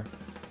somewhere.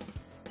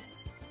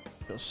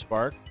 Go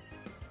spark.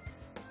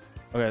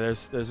 Okay,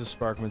 there's a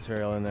spark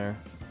material in there.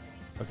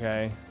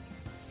 Okay.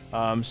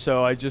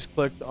 So I just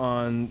clicked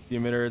on the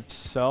emitter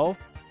itself.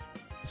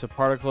 It's a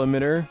particle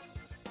emitter.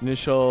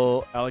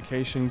 Initial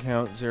allocation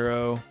count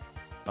 0.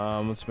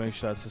 Let's make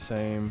sure that's the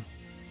same.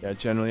 Yeah,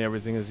 generally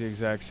everything is the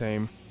exact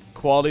same.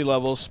 Quality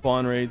level,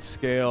 spawn rate,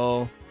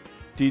 scale,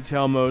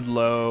 detail mode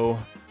low.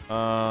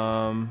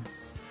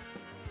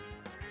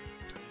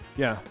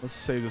 Yeah, let's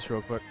save this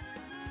real quick.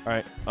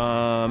 Alright,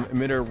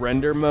 emitter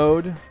render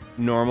mode,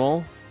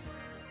 normal.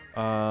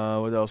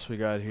 What else we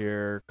got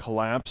here?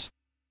 Collapsed.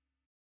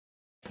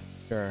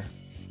 Sure.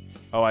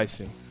 Oh, I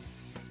see.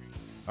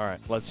 Alright,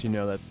 lets you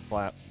know that's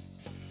collapsed.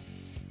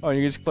 Oh, and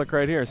you can just click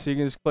right here. So you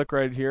can just click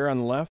right here on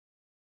the left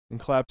and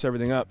collapse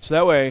everything up. So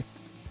that way,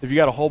 if you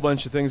got a whole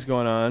bunch of things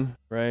going on,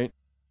 right,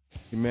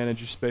 you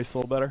manage your space a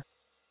little better.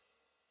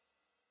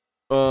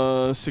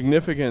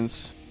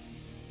 Significance.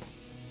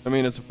 I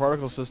mean, it's a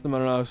particle system. I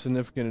don't know how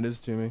significant it is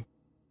to me.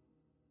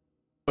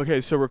 Okay,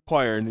 so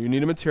required. You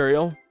need a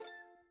material.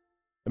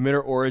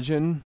 Emitter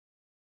origin.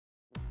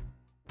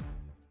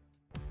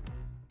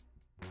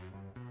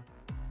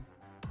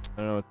 I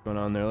don't know what's going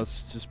on there.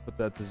 Let's just put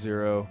that to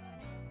 0.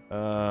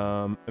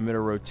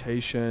 Emitter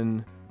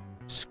rotation.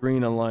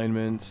 Screen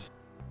alignment.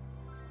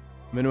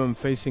 Minimum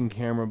facing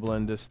camera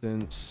blend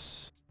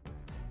distance.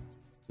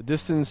 The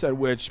distance at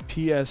which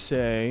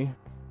PSA,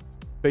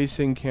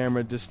 facing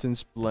camera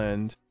distance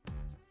blend,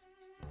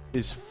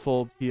 is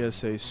full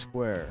PSA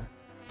square.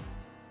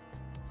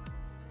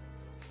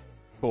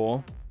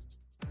 Cool.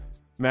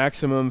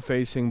 Maximum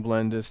facing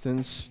blend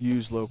distance.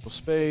 Use local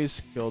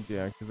space. Kill,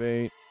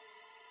 deactivate.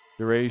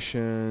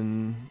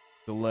 Duration.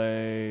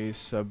 delay,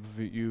 sub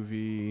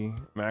UV,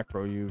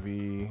 macro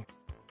UV,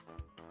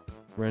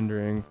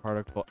 rendering,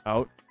 particle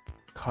out,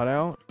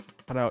 cutout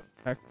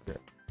texture.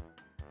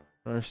 I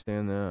don't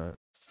understand that.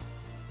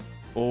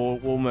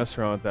 We'll mess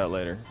around with that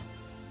later.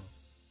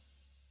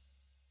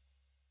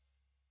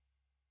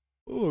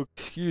 Oh,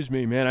 excuse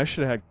me, man. I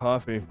should have had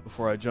coffee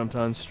before I jumped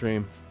on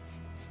stream.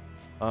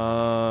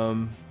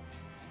 Emitter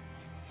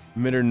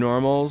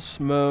normals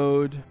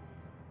mode.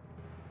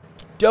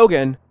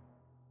 Dogen.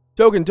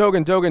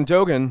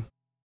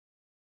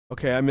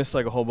 Okay, I missed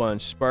like a whole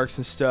bunch. Sparks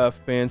and stuff,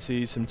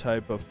 fancy, some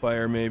type of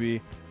fire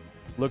maybe.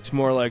 Looks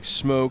more like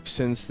smoke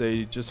since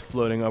they just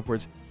floating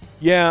upwards.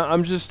 Yeah,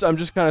 I'm just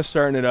kind of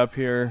starting it up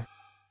here.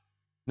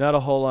 Not a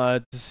whole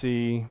lot to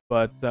see,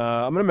 but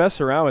I'm gonna mess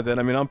around with it.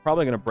 I mean, I'm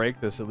probably gonna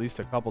break this at least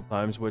a couple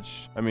times,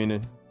 which I mean,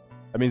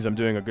 that means I'm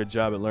doing a good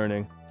job at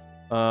learning.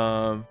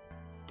 So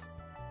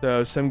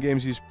some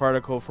games use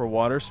particle for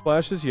water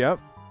splashes. Yep,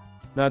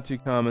 not too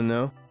common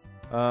though.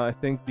 I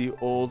think the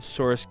old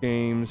Source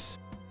games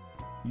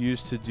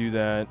used to do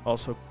that.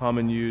 Also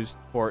common used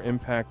for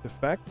impact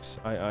effects.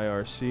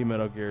 IIRC,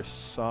 Metal Gear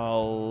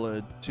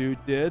Solid 2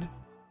 did.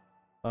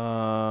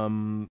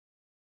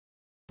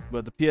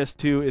 But the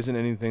PS2 isn't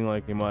anything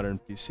like a modern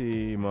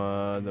PC.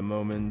 The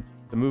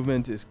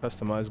movement is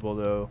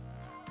customizable though.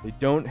 They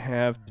don't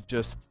have to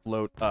just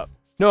float up.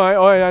 No,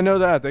 I know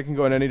that. They can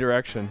go in any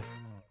direction.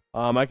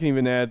 I can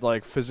even add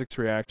like physics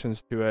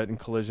reactions to it and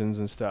collisions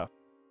and stuff.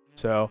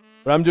 So,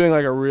 but I'm doing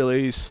like a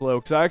really slow,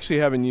 because I actually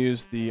haven't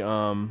used the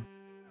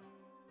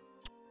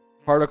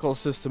particle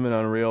system in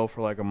Unreal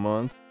for like a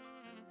month.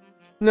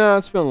 No,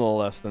 it's been a little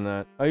less than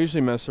that. I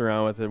usually mess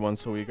around with it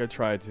once a week. I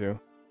try to.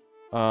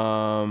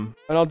 And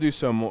I'll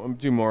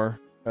do more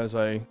as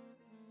I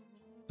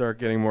start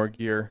getting more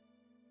gear.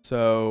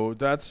 So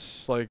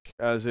that's like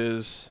as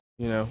is,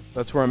 you know,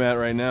 that's where I'm at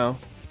right now.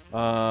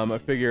 I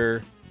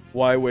figure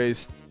why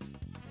waste,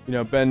 you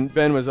know,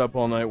 Ben was up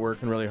all night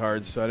working really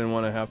hard, so I didn't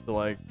want to have to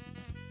like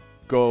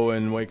go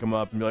and wake him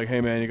up and be like, hey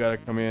man, you gotta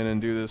come in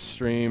and do this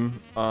stream.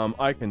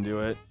 I can do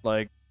it.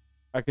 Like,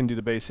 I can do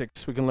the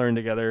basics. We can learn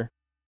together,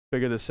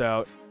 figure this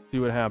out, see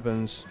what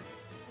happens.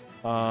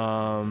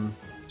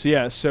 So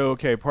yeah, so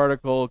okay,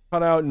 particle,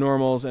 cutout,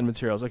 normals, and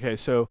materials. Okay,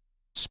 so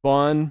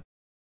spawn,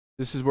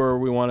 this is where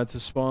we want it to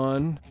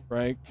spawn,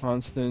 right?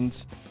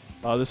 Constant.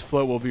 This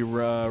float will be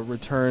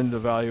returned the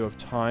value of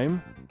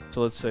time.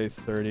 So let's say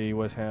 30,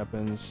 what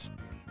happens?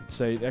 Let's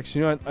say, actually,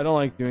 you know what? I don't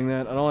like doing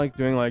that. I don't like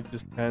doing like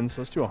just 10,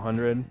 so let's do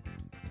 100.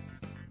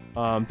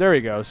 There we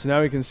go. So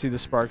now we can see the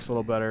sparks a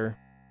little better.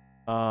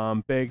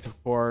 Baked,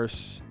 of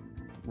course.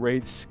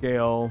 Rate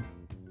scale.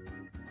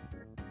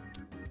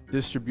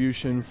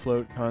 Distribution,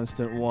 float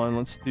constant 1.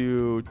 Let's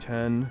do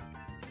 10.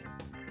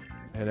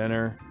 Hit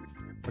enter.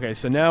 Okay,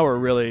 so now we're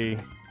really...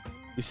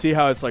 You see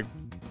how it's like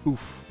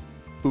poof,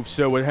 poof.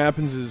 So what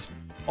happens is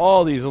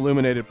all these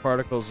illuminated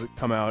particles that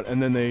come out,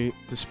 and then they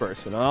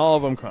disperse, and all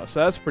of them cross. So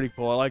that's pretty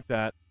cool. I like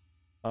that.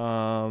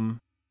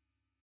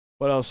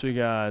 What else we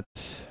got?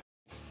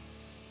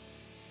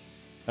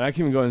 And I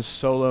can even go in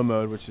solo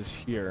mode, which is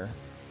here.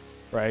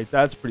 Right?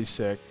 That's pretty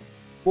sick.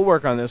 We'll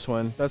work on this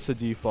one. That's the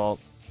default.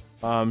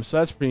 So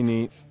that's pretty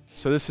neat.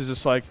 So this is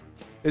just like,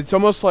 it's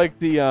almost like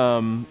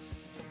the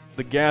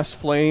gas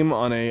flame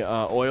on a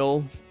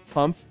oil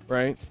pump,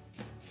 right?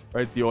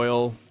 Right, the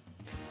oil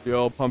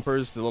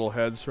pumpers, the little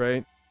heads,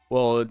 right?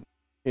 Well,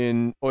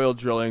 in oil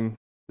drilling,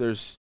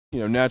 there's,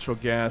 you know, natural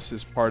gas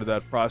is part of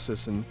that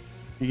process, and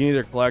you can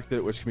either collect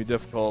it, which can be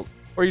difficult,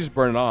 or you just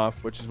burn it off,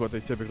 which is what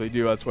they typically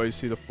do. That's why you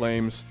see the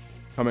flames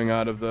coming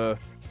out of the,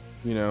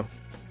 you know,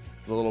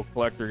 the little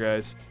collector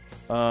guys.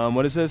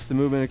 What is this? The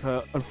movement.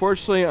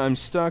 Unfortunately, I'm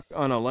stuck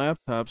on a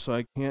laptop, so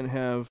I can't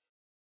have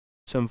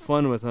some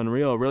fun with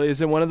Unreal. Really? Is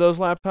it one of those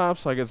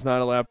laptops? Like, it's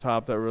not a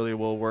laptop that really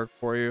will work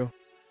for you?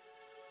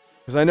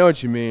 Because I know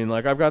what you mean.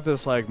 Like, I've got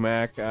this, like,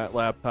 Mac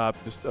laptop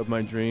just of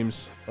my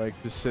dreams. Like,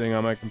 just sitting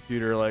on my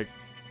computer, like,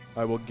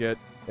 I will get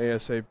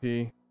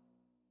ASAP.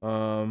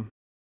 And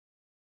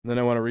then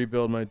I want to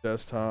rebuild my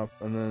desktop,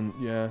 and then,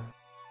 yeah. And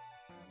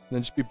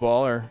then just be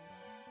baller.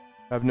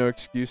 Have no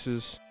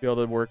excuses, be able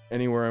to work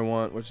anywhere I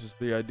want, which is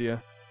the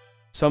idea.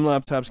 Some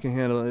laptops can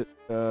handle it,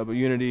 but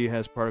Unity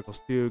has particles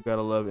too.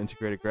 Gotta love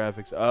integrated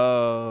graphics.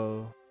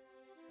 Oh,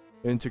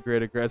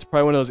 integrated graphics. It's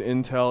probably one of those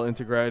Intel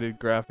integrated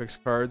graphics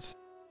cards,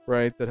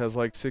 right? That has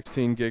like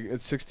 16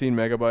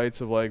 megabytes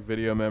of like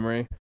video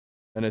memory,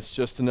 and it's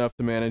just enough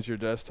to manage your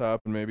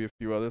desktop and maybe a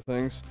few other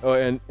things. Oh,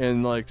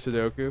 and like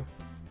Sudoku.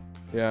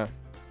 Yeah,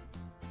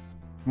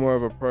 more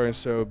of a pro.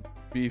 So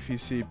beefy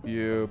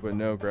CPU, but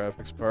no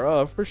graphics power.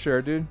 Oh, for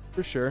sure, dude.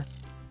 For sure.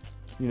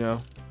 You know,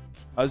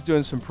 I was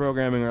doing some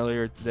programming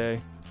earlier today,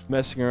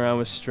 messing around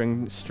with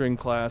string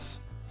class,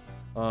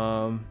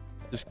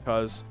 just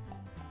cause.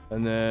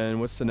 And then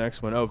what's the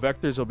next one? Oh,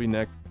 vectors will be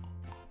next.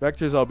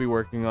 Vectors I'll be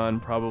working on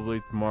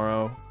probably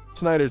tomorrow,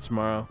 tonight or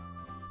tomorrow.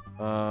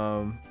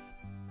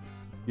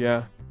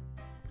 Yeah,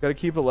 gotta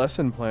keep a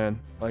lesson plan.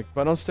 Like, if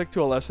I don't stick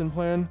to a lesson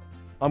plan,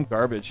 I'm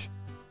garbage.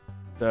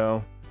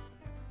 So.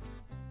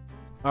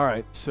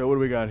 Alright, so what do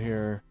we got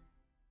here?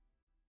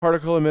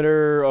 Particle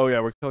emitter. Oh yeah,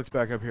 we're clicked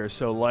back up here.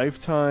 So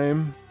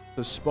lifetime.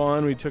 The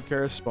spawn, we took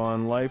care of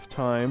spawn.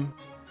 Lifetime.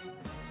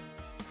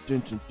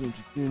 You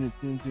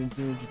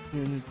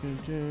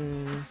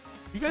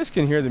guys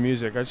can hear the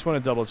music. I just want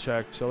to double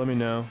check, so let me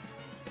know.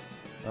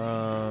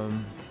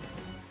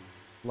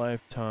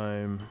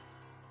 Lifetime.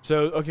 So,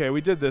 okay,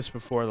 we did this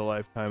before the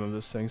lifetime of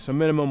this thing. So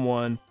minimum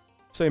 1,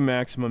 say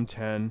maximum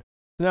 10.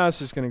 So now it's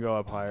just going to go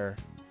up higher.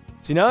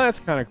 See, now that's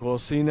kind of cool.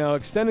 See, now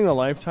extending the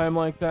lifetime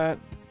like that,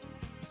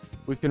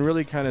 we can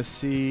really kind of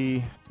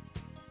see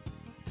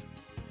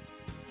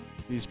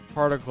these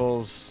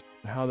particles,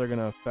 how they're going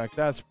to affect.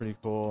 That's pretty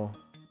cool.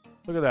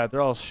 Look at that. They're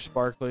all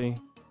sparkly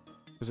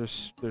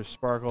because there's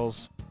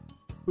sparkles.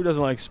 Who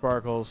doesn't like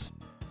sparkles?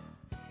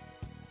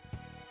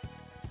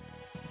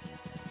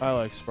 I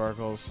like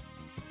sparkles.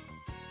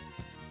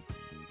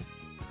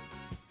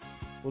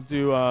 We'll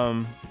do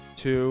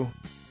 2,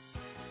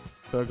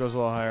 so it goes a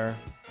little higher.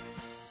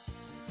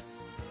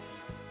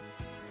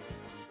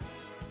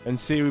 And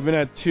see, we've been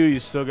at 2, you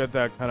still get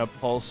that kind of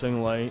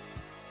pulsing light.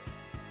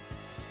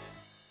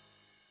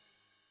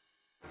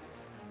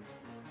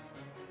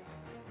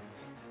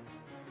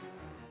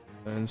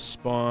 And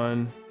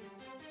spawn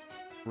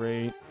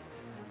rate,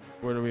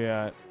 where are we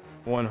at?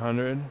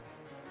 100.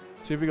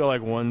 See if we go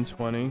like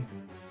 120.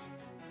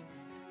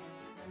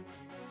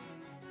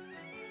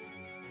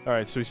 All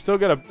right, so we still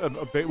get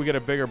we get a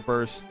bigger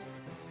burst,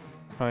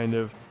 kind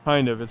of.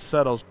 It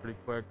settles pretty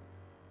quick.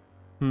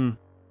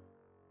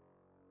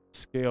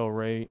 Scale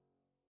rate.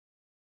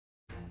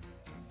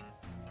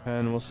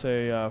 10. We'll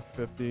say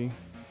 50.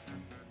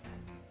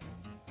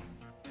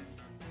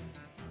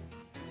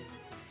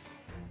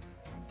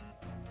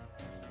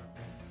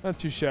 Not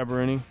too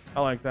shabbaroonie.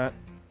 I like that.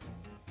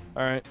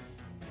 All right.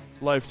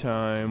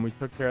 Lifetime. We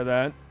took care of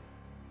that.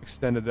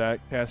 Extended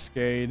that.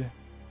 Cascade.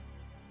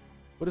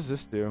 What does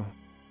this do?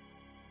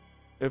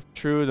 If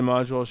true, the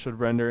module should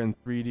render in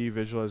 3D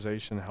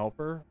visualization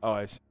helper. Oh,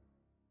 I see.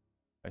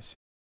 I see.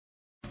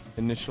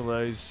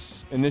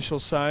 Initial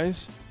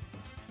size.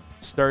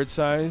 Start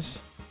size.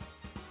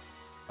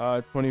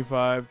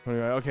 25.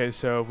 Okay,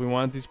 so if we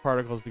want these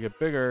particles to get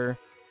bigger,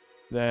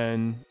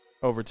 then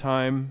over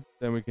time,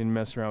 then we can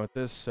mess around with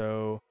this.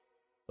 So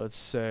let's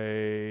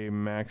say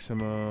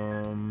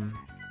maximum.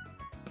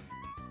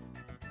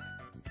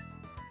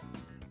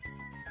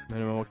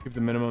 Minimum. We'll keep the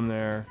minimum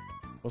there.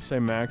 We'll say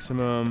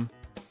maximum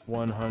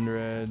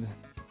 100,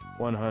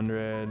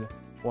 100,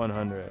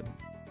 100.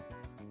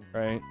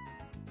 Right?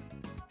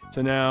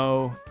 So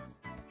now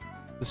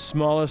the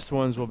smallest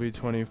ones will be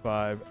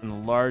 25 and the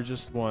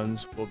largest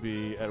ones will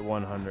be at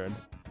 100.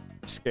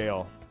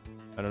 Scale.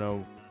 I don't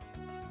know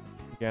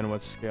again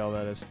what scale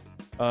that is.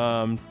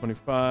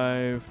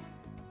 25,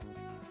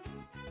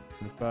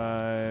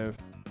 25,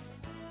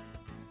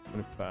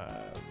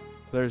 25.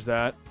 There's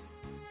that.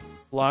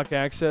 Lock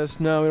access?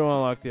 No, we don't want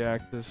to lock the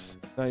access.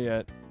 Not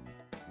yet.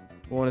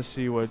 We want to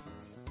see what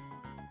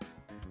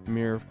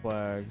mirror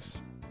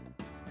flags.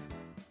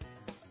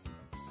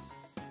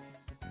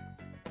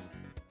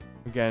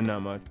 Again,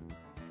 not much.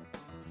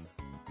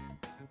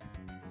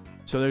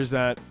 So there's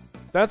that.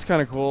 That's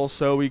kind of cool.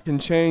 So we can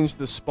change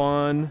the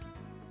spawn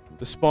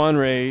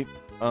rate,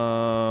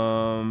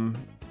 and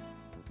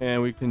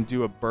we can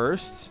do a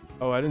burst.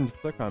 Oh, I didn't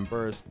click on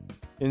burst.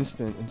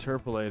 Instant,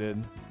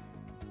 interpolated,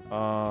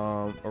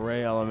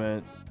 array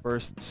element,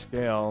 burst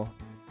scale.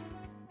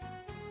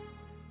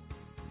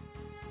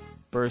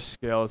 Burst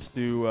scale, let's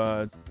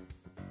do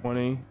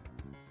 20.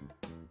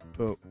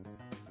 Boop.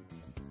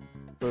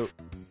 Boop.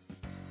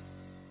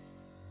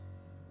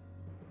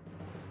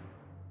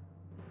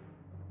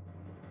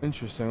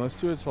 Interesting. Let's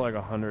do it to like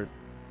 100.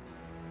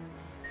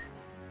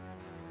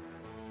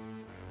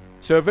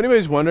 So if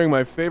anybody's wondering,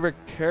 my favorite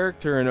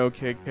character in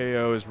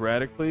OKKO is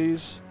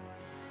Radicles,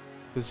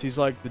 because he's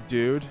like the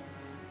dude,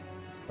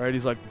 right?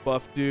 He's like the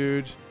buff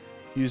dude.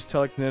 He uses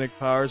telekinetic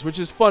powers, which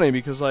is funny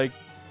because like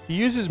he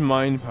uses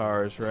mind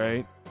powers,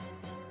 right?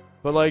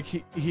 But like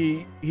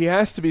he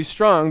has to be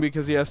strong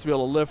because he has to be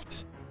able to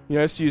lift. He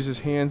has to use his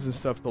hands and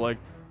stuff to like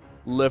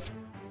lift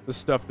the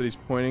stuff that he's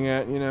pointing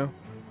at, you know.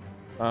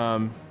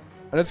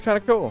 And it's kind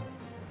of cool.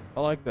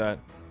 I like that.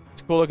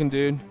 It's a cool looking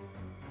dude.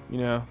 You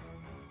know,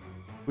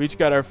 we each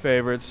got our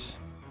favorites.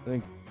 I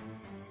think,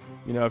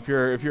 you know, if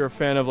you're a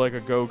fan of like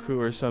a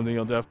Goku or something,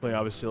 you'll definitely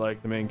obviously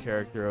like the main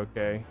character.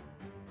 Okay.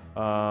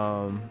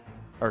 Or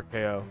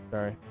KO.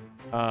 Sorry.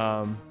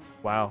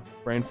 Wow.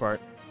 Brain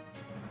fart.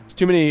 It's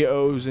too many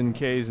O's and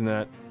K's in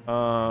that.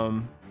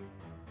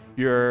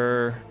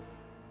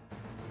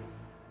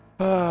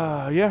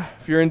 Yeah,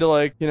 if you're into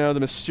like, you know, the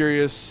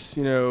mysterious,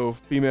 you know,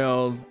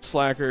 female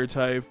slacker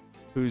type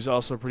who's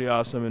also pretty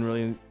awesome and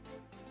really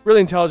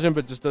intelligent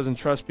but just doesn't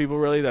trust people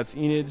really, that's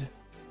Enid. If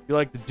you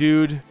like the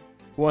dude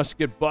who wants to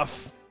get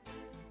buff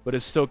but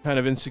is still kind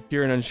of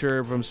insecure and unsure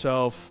of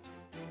himself,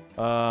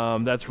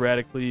 that's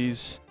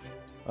Radicles.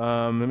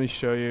 Let me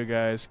show you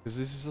guys, because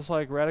this is just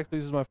like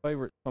Radicles is my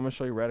favorite. I'm gonna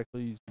show you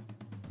Radicles.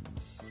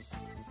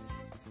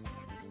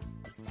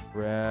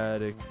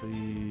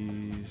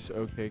 Radicles,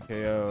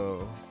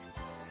 OKKO.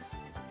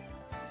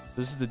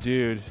 This is the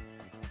dude.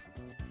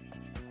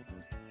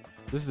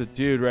 This is the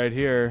dude right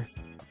here.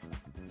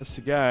 That's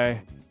the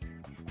guy.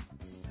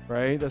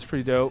 Right? That's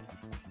pretty dope.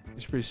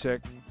 He's pretty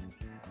sick.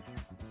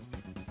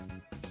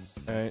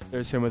 Alright,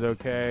 there's him with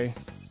OK.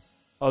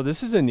 Oh,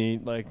 this is a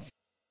neat, like,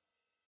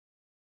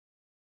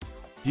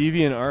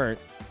 deviant art.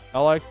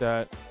 I like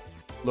that.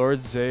 Lord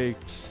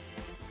Zakes.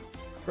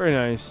 Very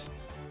nice.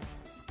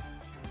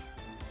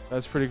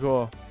 That's pretty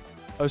cool.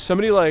 Oh,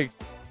 somebody, like,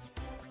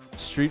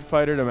 Street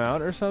Fightered him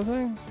out or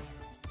something?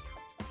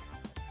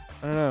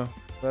 I don't know.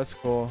 That's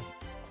cool.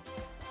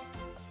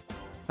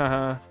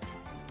 Haha.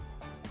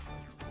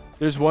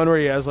 There's one where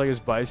he has, like, his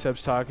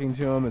biceps talking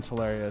to him. It's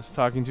hilarious.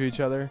 Talking to each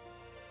other.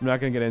 I'm not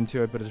going to get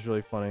into it, but it's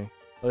really funny.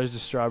 Oh, there's the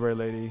strawberry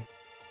lady.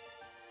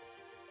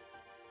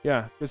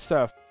 Yeah, good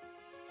stuff.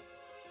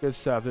 Good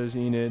stuff. There's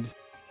Enid.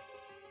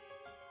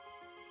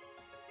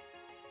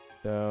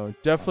 So,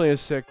 definitely a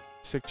sick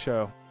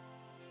show.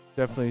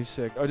 Definitely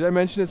sick. Oh, did I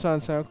mention it's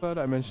on SoundCloud?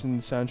 I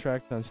mentioned the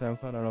soundtrack on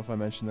SoundCloud. I don't know if I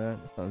mentioned that.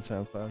 It's on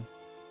SoundCloud.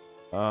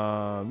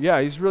 Yeah,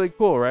 he's really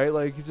cool, right?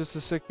 Like, he's just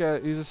a sick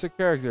he's a sick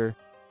character.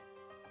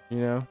 You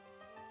know?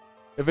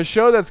 If a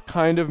show that's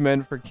kind of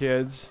meant for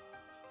kids,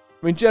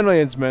 I mean, generally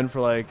it's meant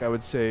for, like, I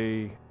would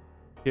say,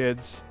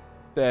 kids,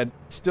 that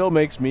still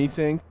makes me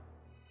think,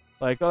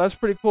 like, oh, that's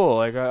pretty cool.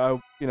 Like,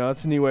 you know,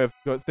 that's a neat way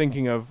of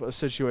thinking of a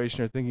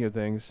situation or thinking of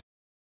things.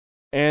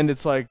 And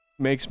it's, like,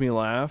 makes me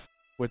laugh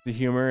with the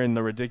humor and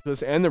the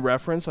ridiculous and the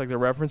reference. Like, the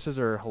references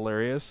are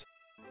hilarious,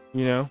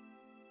 you know?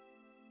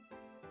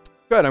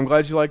 Good, I'm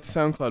glad you like the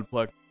SoundCloud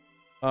plug.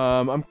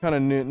 I'm kind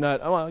of new,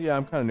 well, yeah,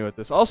 I'm kind of new at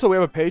this. Also, we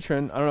have a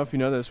patron. I don't know if you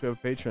know this. We have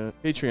a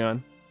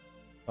Patreon,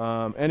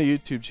 and a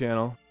YouTube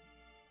channel.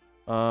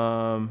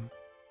 And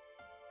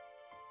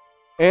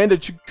a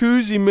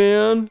jacuzzi,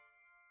 man,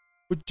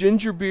 with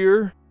ginger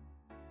beer,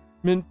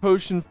 mint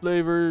potion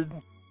flavored,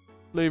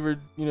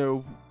 you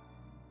know,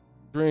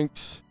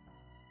 drinks.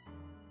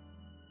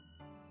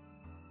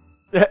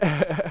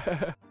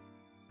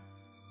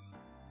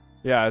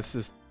 Yeah, it's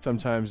just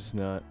sometimes it's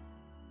not.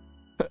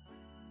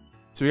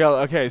 So we got,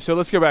 okay, so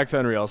let's go back to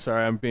Unreal.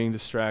 Sorry, I'm being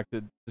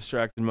distracted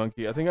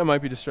monkey. I think I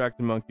might be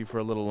distracted monkey for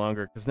a little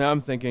longer because now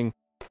I'm thinking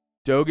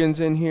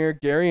Dogan's in here.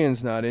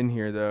 Garion's not in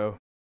here though.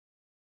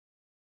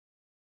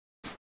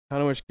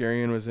 Kind of wish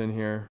Garion was in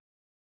here.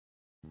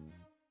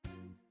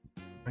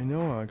 I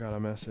know I got a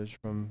message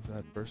from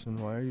that person.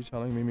 Why are you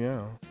telling me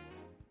meow?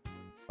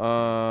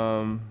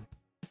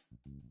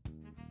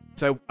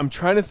 So I'm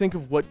trying to think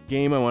of what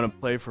game I want to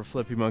play for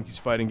Flippy Monkey's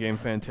fighting game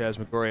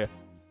Phantasmagoria.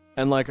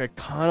 And like I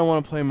kind of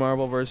want to play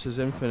Marvel vs.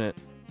 Infinite,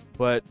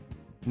 but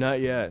not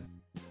yet.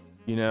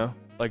 You know?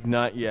 Like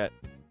not yet.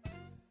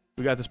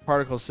 We got this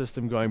particle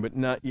system going, but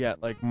not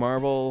yet. Like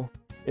Marvel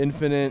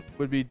Infinite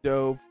would be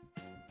dope.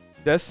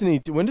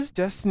 Destiny, when does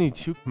Destiny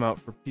 2 come out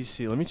for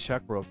PC? Let me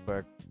check real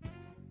quick.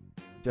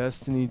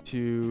 Destiny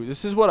 2.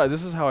 This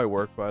is how I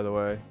work, by the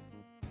way.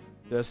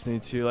 Destiny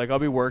 2. Like I'll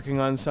be working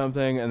on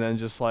something and then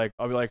just like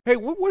I'll be like, "Hey,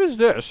 what is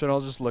this?" and I'll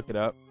just look it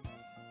up.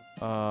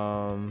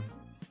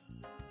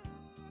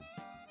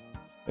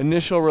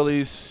 Initial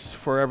release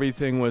for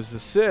everything was the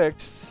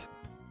 6th.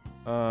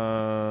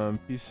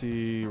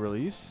 PC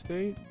release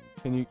date?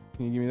 Can you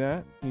give me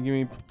that? Can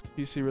you give me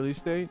PC release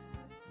date?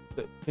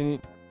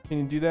 Can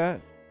you do that?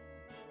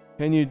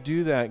 Can you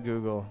do that,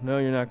 Google? No,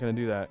 you're not gonna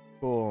do that.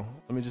 Cool.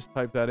 Let me just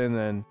type that in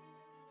then.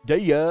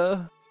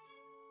 Yeah.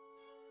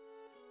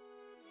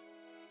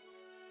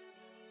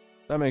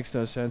 That makes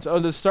no sense. Oh,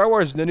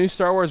 the new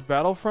Star Wars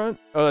Battlefront?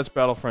 Oh, that's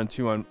Battlefront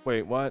 2 on.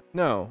 Wait, what?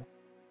 No.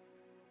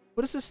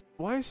 What is this?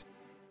 Why is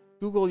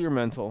Google, you're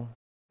mental.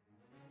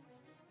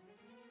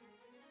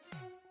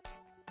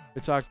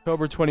 It's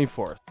October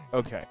 24th.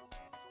 Okay.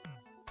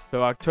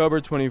 So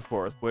October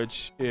 24th,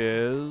 which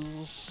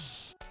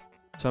is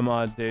some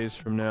odd days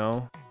from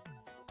now.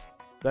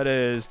 That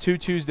is 2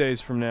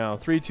 Tuesdays from now.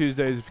 3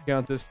 Tuesdays if you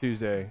count this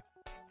Tuesday.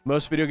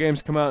 Most video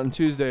games come out on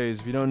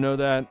Tuesdays. If you don't know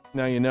that,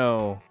 now you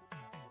know.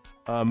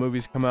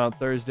 Movies come out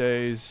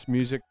Thursdays.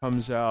 Music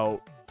comes out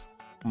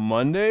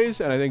Mondays.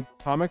 And I think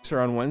comics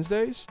are on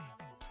Wednesdays.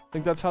 I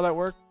think that's how that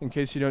works. In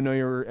case you don't know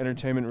your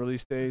entertainment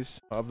release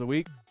days of the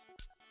week.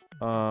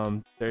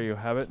 There you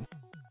have it.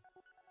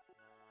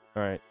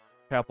 Alright.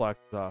 Cap lock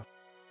is off.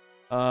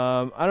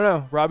 I don't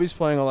know. Robbie's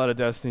playing a lot of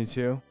Destiny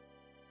 2.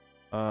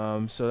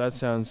 So that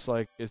sounds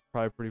like it's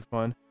probably pretty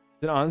fun.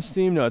 Is it on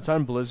Steam? No, it's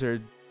on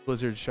Blizzard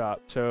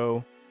Shop.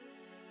 So,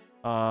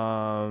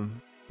 yeah,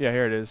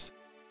 here it is.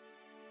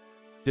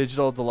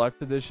 Digital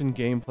Deluxe Edition,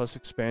 Game Plus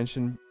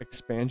Expansion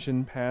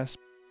Pass.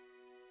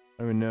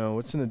 I don't even know.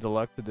 What's in the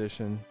Deluxe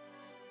Edition?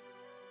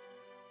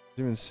 Does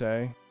it even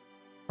say?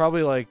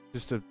 Probably like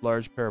just a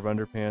large pair of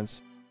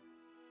underpants.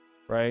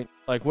 Right?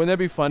 Like, wouldn't that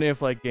be funny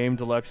if like Game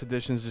Deluxe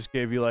Editions just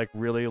gave you like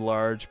really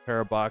large pair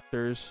of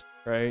boxers?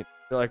 Right?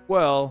 They're like,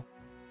 well,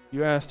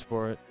 you asked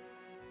for it.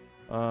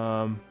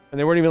 And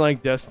they weren't even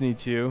like Destiny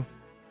 2.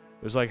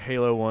 It was like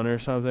Halo 1 or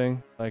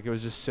something. Like it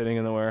was just sitting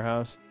in the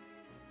warehouse.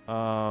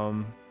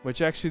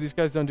 Which actually these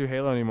guys don't do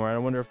Halo anymore. I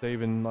wonder if they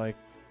even like,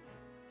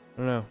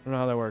 I don't know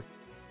how that works.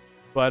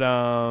 But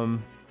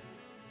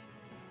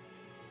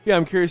Yeah,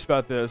 I'm curious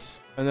about this,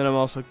 and then I'm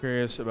also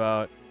curious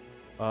about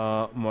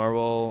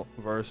Marvel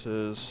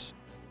versus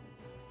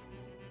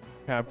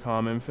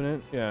Capcom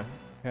Infinite. Yeah,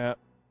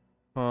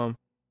 Capcom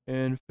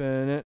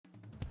Infinite.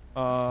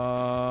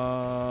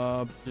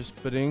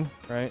 Just bidding,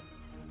 right?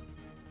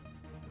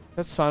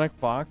 That's Sonic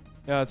Fox.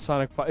 Yeah, it's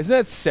Sonic Fox. Isn't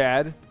that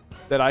sad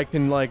that I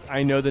can, like,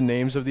 I know the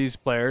names of these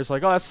players?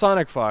 Like, oh, that's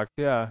Sonic Fox.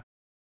 Yeah.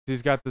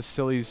 He's got the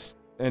silly...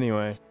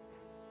 Anyway.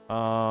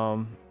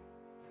 I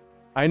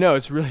know,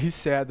 it's really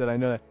sad that I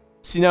know that.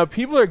 See, now,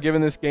 people are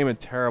giving this game a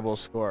terrible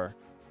score.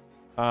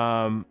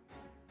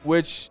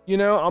 Which, you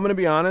know, I'm gonna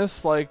be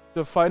honest, like,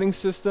 the fighting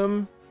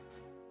system...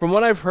 From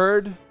what I've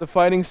heard, the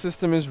fighting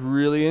system is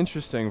really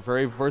interesting,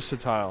 very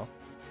versatile.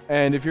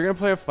 And if you're gonna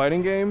play a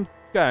fighting game,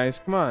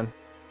 guys, come on.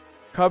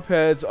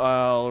 Cuphead's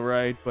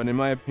alright, but in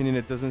my opinion,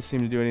 it doesn't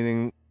seem to do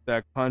anything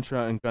that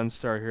Contra and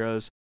Gunstar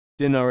Heroes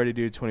didn't already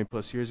do 20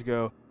 plus years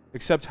ago,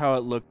 except how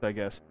it looked, I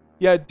guess.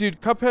 Yeah,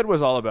 dude, Cuphead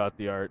was all about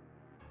the art.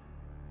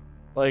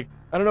 Like,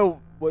 I don't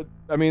know what...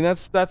 I mean,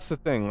 that's the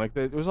thing. Like,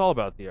 it was all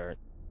about the art.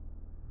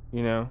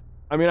 You know?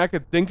 I mean, I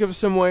could think of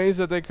some ways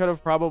that they could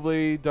have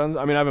probably done...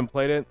 I mean, I haven't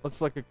played it.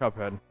 Let's look at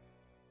Cuphead.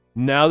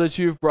 Now that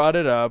you've brought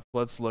it up,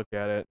 let's look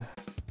at it.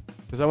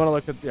 Because I want to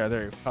look at... Yeah,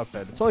 there you go.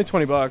 Cuphead. It's only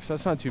 20 bucks.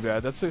 That's not too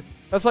bad. That's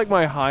like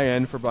my high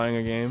end for buying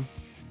a game.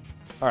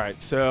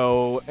 Alright,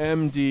 so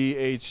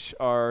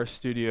MDHR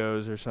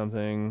Studios or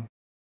something.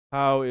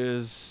 How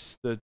is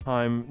the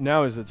time?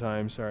 Now is the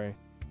time, sorry.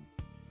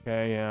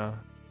 Okay, yeah.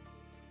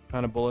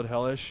 Kind of bullet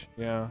hellish?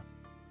 Yeah.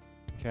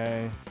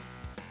 Okay.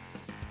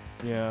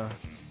 Yeah.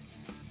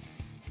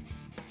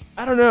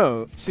 I don't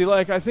know. See,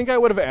 like, I think I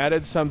would have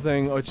added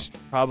something which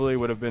probably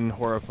would have been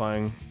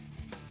horrifying.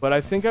 But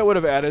I think I would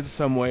have added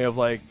some way of,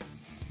 like,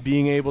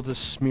 being able to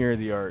smear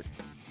the art.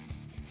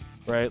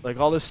 Right? Like,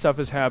 all this stuff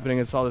is happening.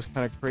 It's all this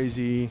kind of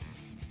crazy,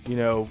 you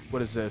know,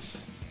 what is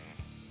this?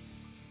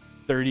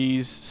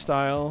 30s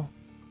style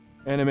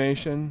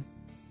animation.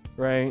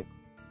 Right?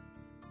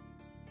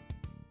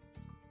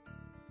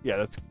 Yeah,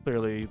 that's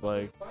clearly,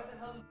 like...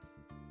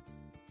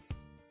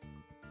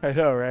 I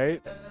know,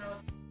 right?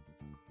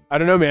 I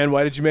don't know, man.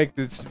 Why did you make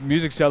this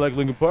music sound like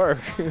Linkin Park?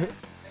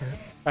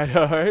 I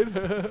know, right?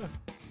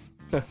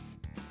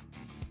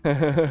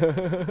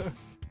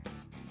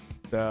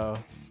 So,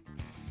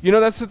 you know,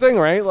 that's the thing,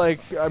 right? Like,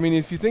 I mean,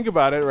 if you think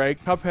about it, right?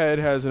 Cuphead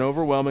has an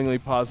overwhelmingly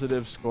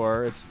positive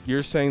score.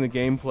 You're saying the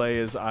gameplay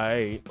is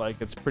aight, like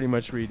it's pretty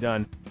much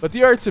redone, but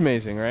the art's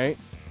amazing, right?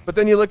 But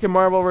then you look at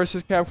Marvel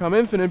vs. Capcom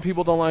Infinite,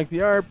 people don't like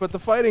the art, but the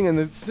fighting and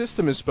the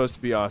system is supposed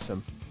to be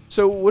awesome.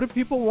 So, what do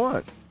people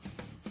want?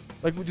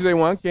 Like, do they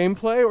want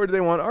gameplay or do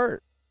they want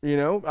art? You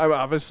know,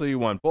 obviously you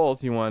want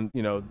both. You want,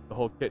 you know, the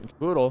whole kit and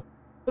caboodle.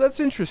 But that's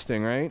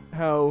interesting, right?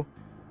 How,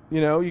 you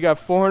know, you got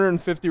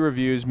 450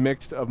 reviews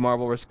mixed of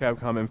Marvel vs.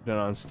 Capcom Infinite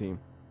on Steam,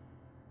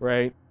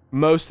 right?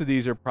 Most of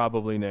these are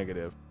probably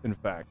negative, in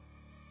fact.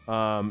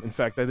 I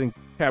think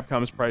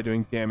Capcom is probably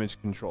doing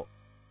damage control,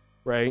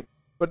 right?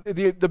 But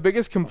the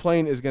biggest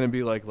complaint is going to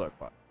be like, look,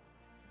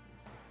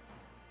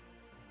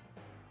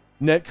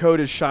 netcode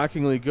is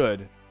shockingly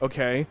good.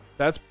 Okay,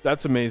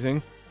 that's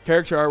amazing.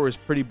 Character art was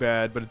pretty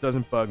bad, but it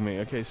doesn't bug me.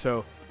 Okay,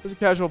 so as a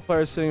casual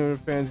player sitting with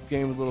a fan's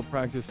game with a little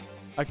practice,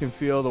 I can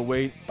feel the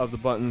weight of the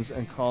buttons,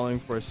 and calling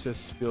for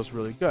assists feels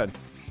really good.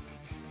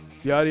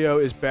 The audio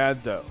is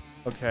bad though.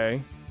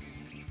 Okay.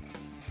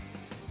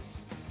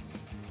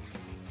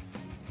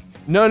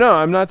 No,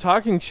 I'm not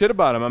talking shit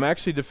about him. I'm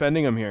actually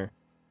defending him here.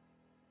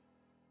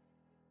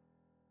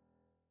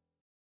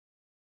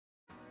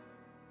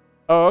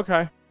 Oh,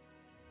 okay.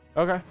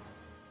 Okay.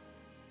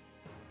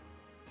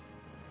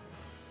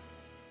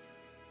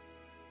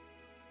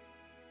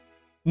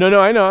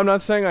 No, I know. I'm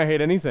not saying I hate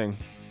anything.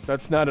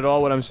 That's not at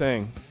all what I'm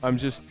saying. I'm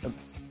just...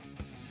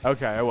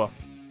 okay, I will.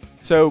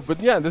 So,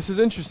 but yeah, this is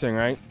interesting,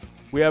 right?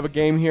 We have a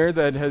game here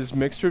that has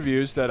mixed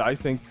reviews that I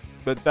think...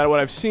 that what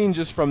I've seen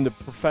just from the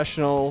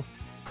professional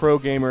pro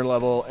gamer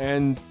level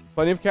and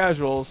plenty of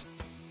casuals,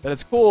 that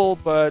it's cool,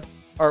 but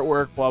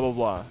artwork, blah, blah,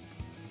 blah.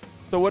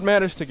 So what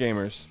matters to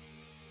gamers?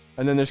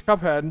 And then there's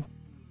Cuphead.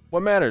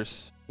 What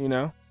matters, you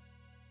know?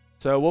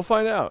 So we'll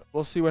find out.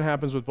 We'll see what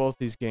happens with both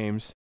these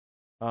games.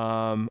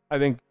 I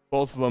think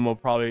both of them will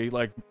probably,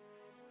 like,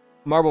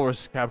 Marvel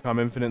vs.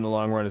 Capcom Infinite in the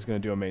long run is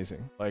going to do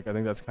amazing. Like, I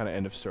think that's kind of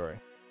end of story.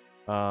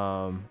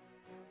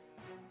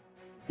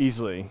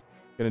 Easily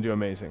going to do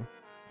amazing.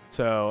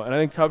 So, and I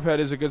think Cuphead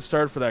is a good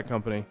start for that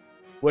company.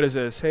 What is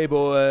this? Hey,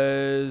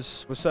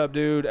 boys. What's up,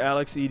 dude?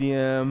 Alex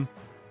EDM.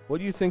 What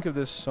do you think of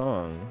this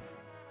song?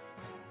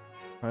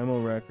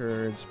 Primal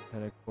Records,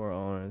 Pedicore,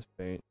 all on his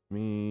fate.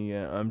 Me,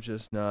 yeah, I'm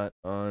just not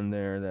on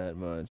there that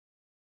much.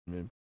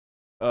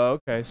 Oh,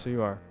 okay, so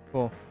you are.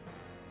 Cool.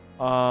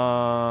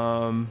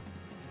 Right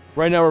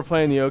now we're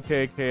playing the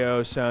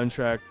OKKO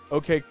soundtrack.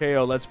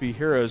 OKKO Let's Be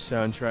Heroes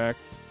soundtrack.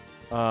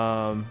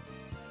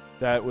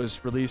 That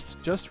was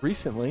released just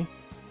recently.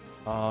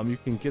 You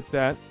can get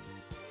that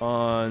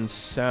on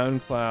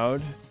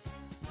SoundCloud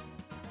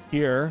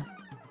here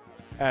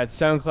at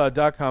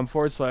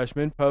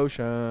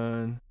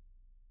soundcloud.com/mintpotion.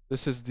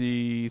 This is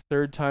the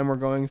third time we're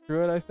going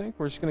through it, I think.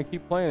 We're just going to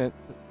keep playing it.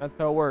 That's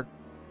how it works.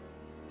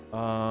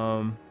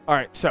 All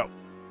right, so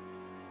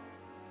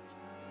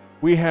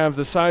we have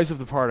the size of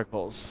the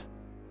particles.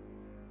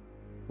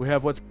 We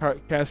have what's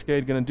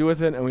Cascade going to do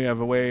with it, and we have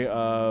a way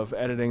of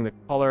editing the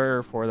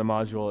color for the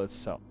module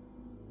itself.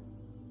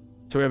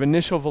 So we have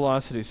initial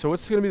velocity. So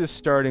what's going to be the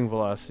starting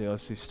velocity?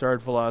 Let's see,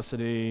 start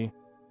velocity,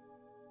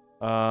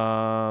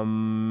 max,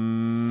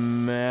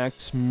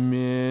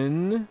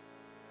 min.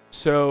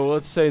 So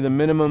let's say the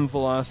minimum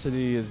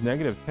velocity is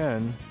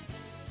 -10.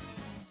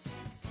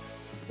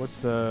 What's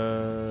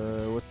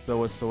the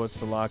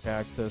lock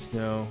axis?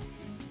 No.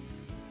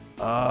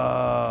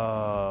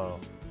 Oh.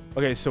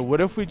 Okay, so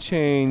what if we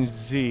change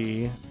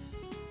z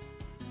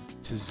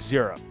to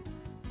 0?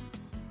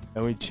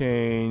 And we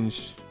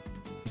change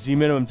z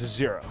minimum to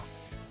 0.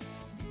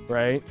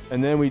 Right?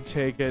 And then we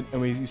take it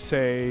and we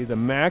say the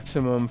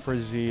maximum for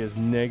z is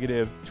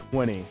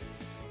 -20.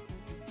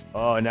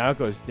 Oh, now it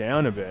goes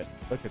down a bit.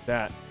 Look at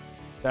that.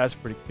 That's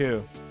pretty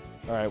cool.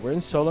 All right, we're in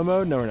solo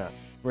mode? No, we're not.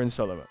 We're in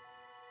solo mode.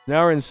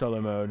 Now we're in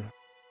solo mode.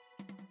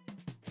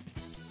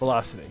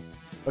 Velocity.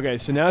 Okay,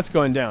 so now it's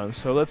going down.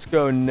 So let's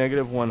go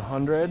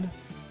 -100.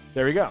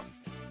 There we go.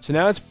 So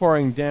now it's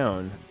pouring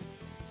down.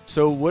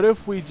 So what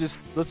if we just,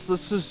 let's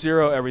just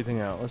zero everything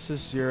out. Let's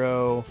just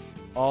zero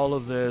all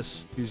of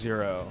this to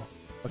 0.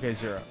 Okay,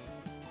 0.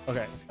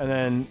 Okay, and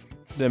then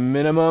the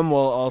minimum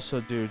we'll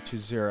also do to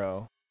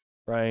 0,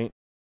 right?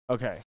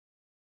 Okay.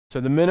 So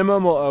the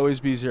minimum will always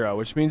be 0,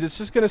 which means it's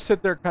just going to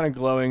sit there kind of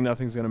glowing.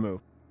 Nothing's going to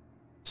move.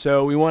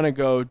 So we want to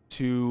go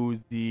to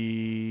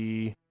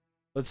the,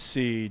 let's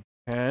see,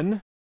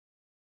 10.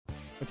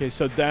 Okay,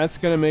 so that's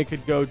going to make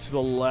it go to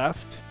the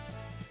left.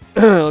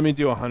 Let me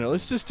do 100.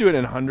 Let's just do it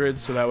in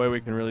hundreds so that way we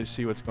can really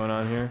see what's going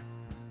on here.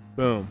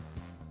 Boom.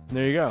 And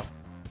there you go.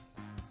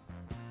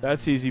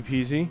 That's easy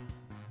peasy,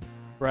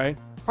 right?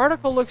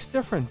 Particle looks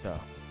different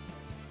though.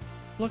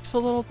 Looks a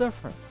little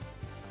different.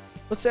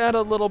 Let's add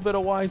a little bit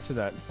of Y to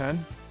that.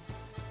 10.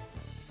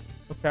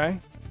 Okay.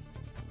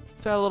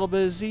 Let's add a little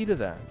bit of Z to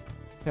that.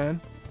 10.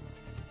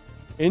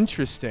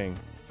 Interesting.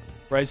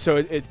 Right,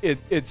 so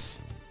it's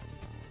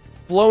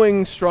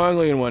flowing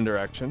strongly in one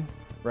direction,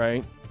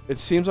 right? It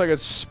seems like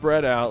it's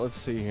spread out. Let's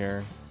see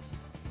here.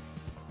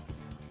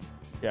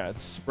 Yeah,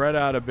 it's spread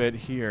out a bit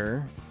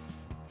here.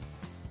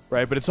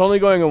 Right, but it's only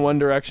going in one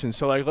direction.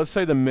 So like, let's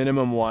say the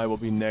minimum Y will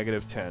be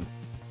 -10.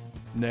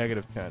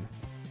 -10.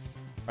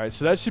 All right,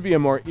 so that should be a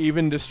more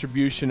even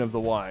distribution of the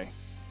Y.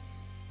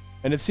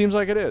 And it seems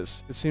like it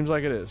is. It seems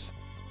like it is.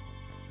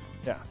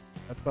 Yeah,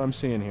 that's what I'm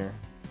seeing here.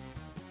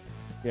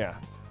 Yeah.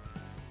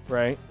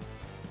 Right?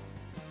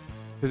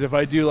 Because if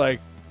I do like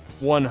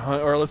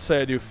 100, or let's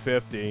say I do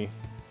 50,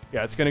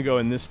 yeah, it's going to go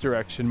in this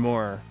direction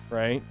more,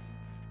 right?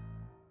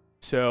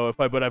 So if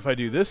I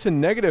do this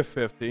in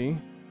 -50,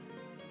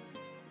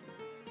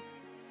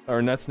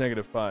 or that's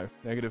 -5,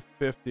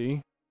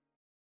 -50,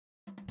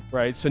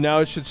 right? So now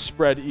it should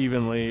spread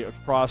evenly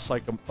across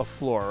like a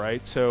floor,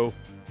 right? So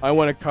I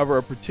want to cover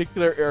a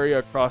particular area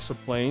across a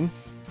plane,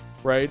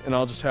 right? And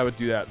I'll just have it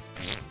do that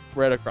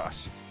right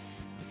across.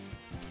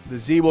 The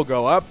Z will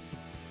go up,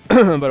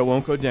 but it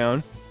won't go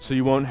down, so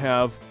you won't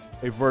have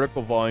a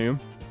vertical volume.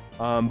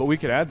 But we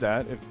could add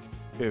that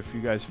if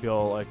you guys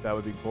feel like that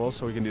would be cool,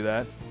 so we can do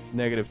that.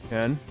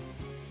 -10.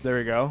 There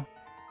we go.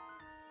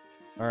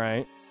 All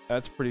right,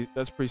 that's pretty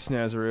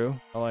snazaroo.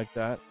 I like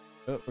that.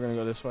 Oh, we're gonna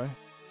go this way.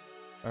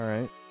 All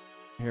right,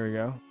 here we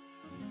go.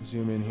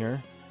 Zoom in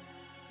here.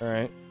 All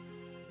right.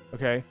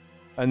 Okay,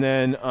 and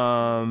then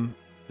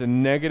the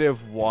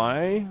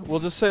 -Y, we'll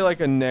just say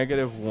like a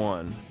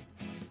 -1.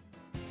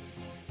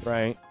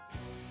 Right?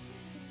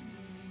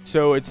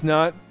 So it's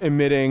not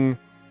emitting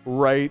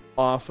right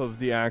off of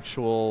the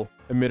actual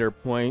emitter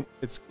point.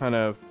 It's kind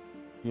of,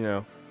 you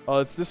know, oh,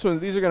 it's this one.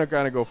 These are going to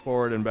kind of go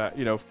forward and back,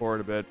 you know, forward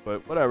a bit,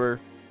 but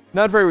whatever.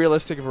 Not very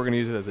realistic if we're going to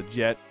use it as a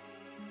jet.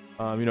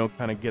 You don't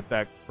kind of get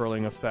that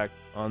curling effect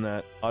on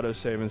that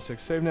autosave and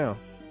 6 save now.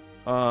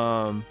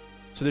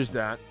 So there's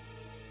that.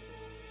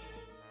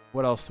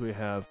 What else do we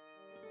have?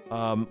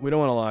 We don't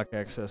want to lock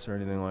access or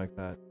anything like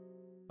that.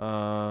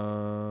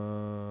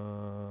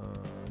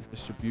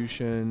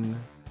 Distribution.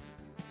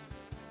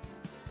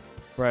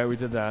 Right, we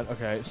did that.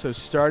 Okay, so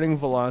starting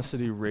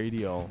velocity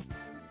radial.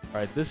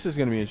 Alright, this is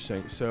going to be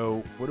interesting.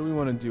 So what do we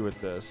want to do with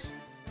this?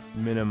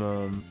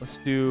 Minimum. Let's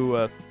do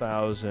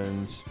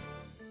 1,000.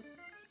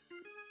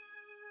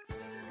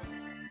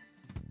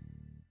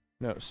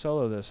 No,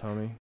 solo this,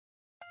 homie.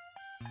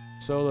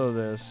 Solo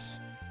this.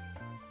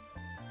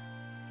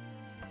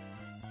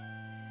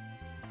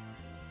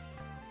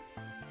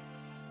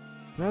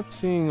 Not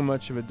seeing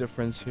much of a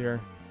difference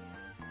here.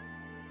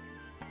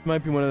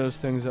 Might be one of those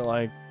things that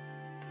like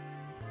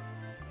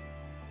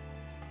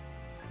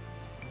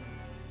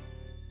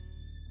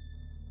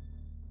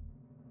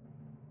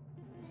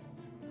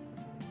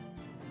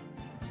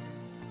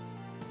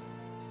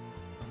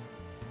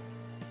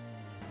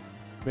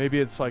maybe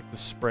it's like the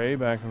spray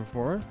back and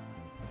forth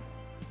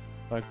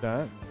like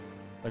that,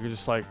 like it's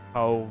just like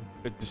how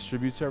it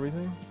distributes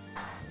everything.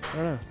 I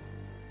don't know.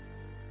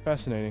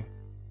 Fascinating.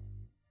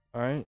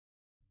 All right.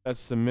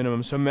 That's the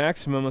minimum. So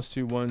maximum, let's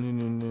do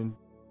 1.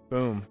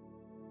 Boom.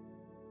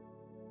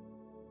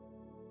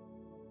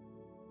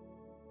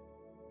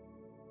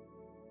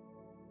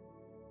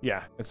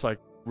 Yeah, it's like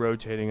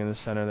rotating in the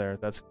center there.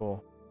 That's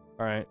cool.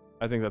 All right.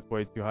 I think that's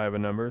way too high of a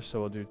number, so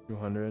we'll do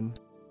 200.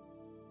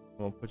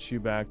 We'll put you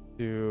back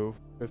to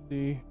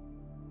 50.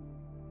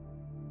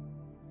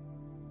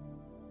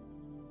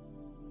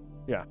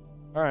 Yeah.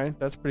 All right.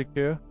 That's pretty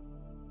cool.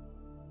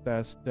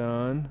 That's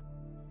done.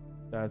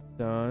 That's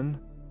done.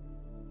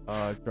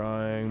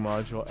 Drawing,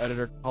 module,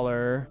 editor,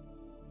 color.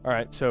 All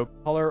right. So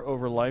color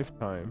over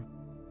lifetime.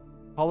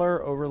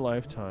 Color over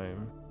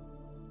lifetime.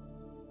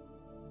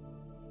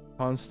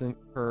 Constant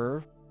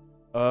curve.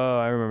 Oh,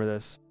 I remember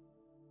this.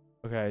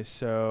 Okay,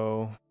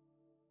 so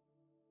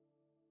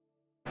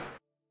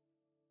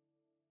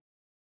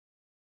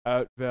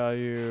out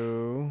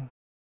value.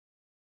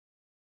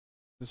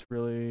 This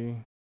really.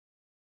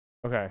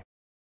 Okay.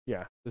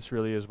 Yeah, this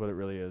really is what it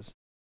really is.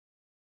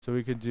 So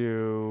we could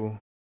do.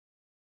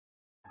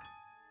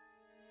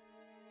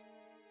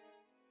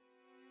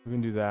 We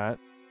can do that.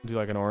 Do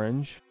like an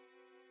orange,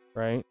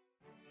 right?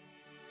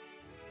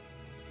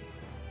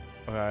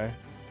 Okay.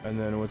 And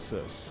then what's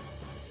this?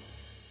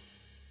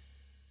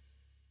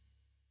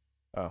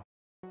 Oh.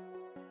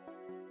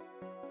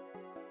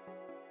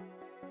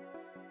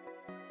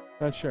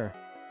 Not sure.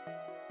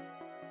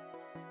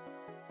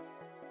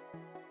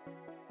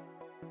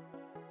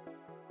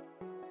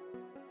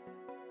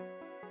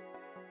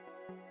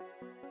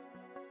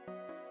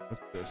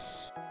 What's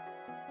this?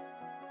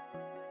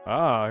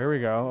 Ah, here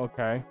we go.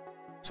 Okay.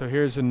 So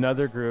here's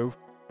another group.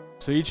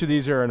 So each of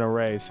these are an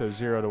array. So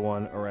 0 to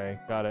 1 array.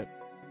 Got it.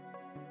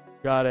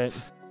 Got it.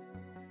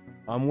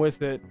 I'm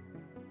with it.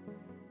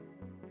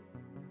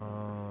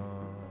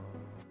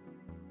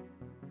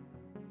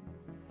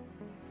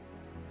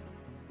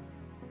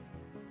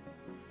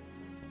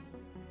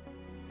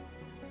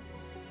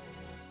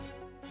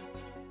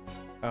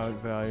 Out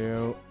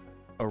value.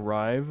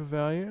 Arrive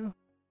value.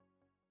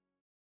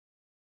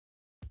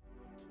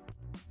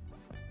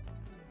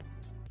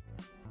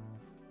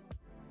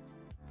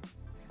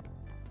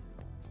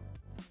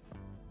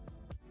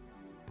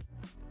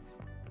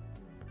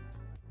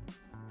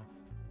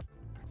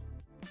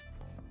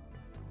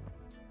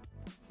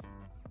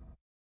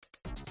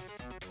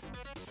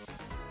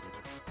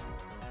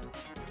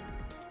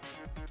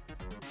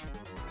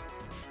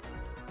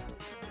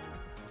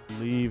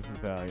 Leave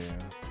value.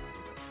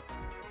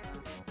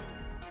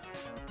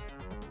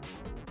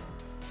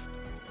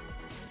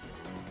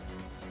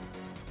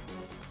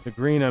 The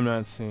green I'm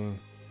not seeing.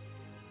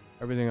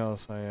 Everything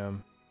else I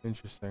am.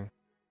 Interesting.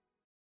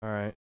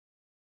 Alright.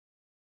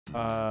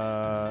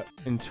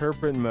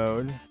 Interpret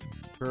mode.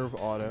 Curve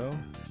auto.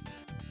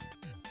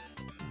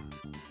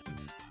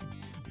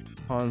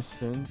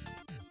 Constant.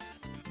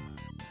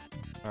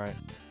 Alright.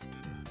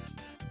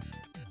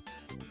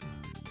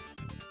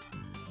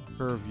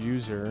 Curve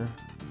user.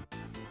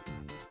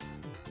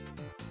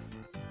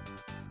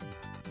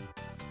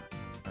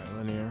 Alright,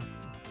 linear.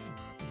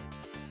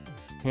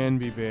 Can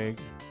be big.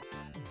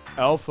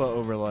 Alpha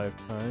over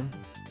lifetime.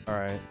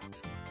 Alright.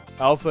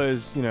 Alpha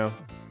is, you know,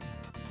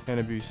 can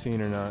it be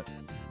seen or not?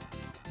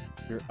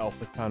 Your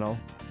alpha tunnel.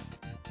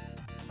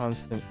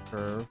 Constant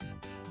curve.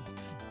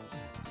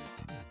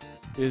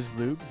 Is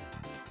loop.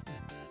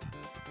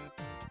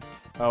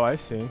 Oh, I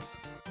see.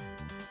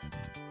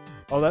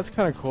 Oh, that's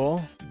kind of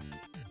cool.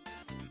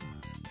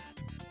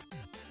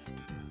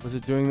 Was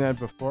it doing that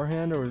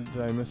beforehand, or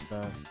did I miss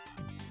that?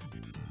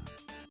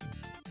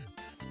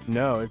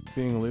 No, it's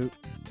being looped.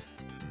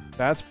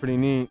 That's pretty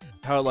neat.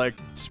 How it like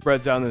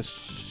spreads out in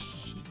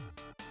this.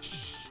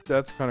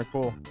 That's kind of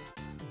cool.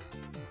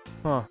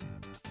 Huh.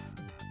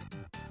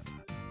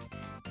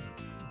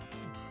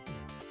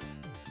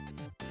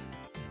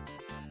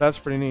 That's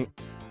pretty neat.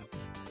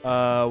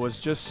 Was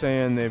just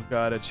saying they've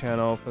got a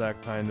channel for that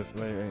kind of.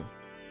 Wait.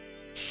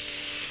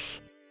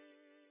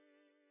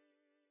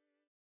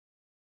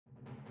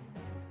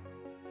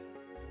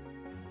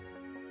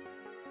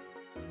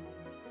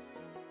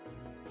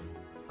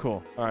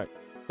 Cool. All right.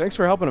 Thanks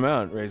for helping him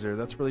out, Razor.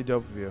 That's really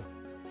dope of you.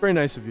 Very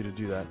nice of you to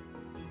do that.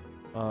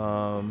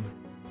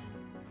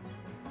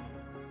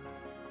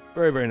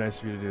 Very, very nice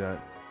of you to do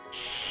that.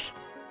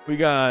 We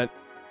got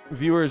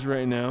viewers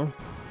right now.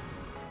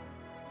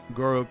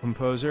 Goro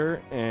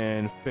Composer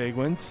and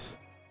Fagwent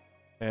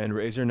and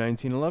Razor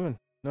 1911.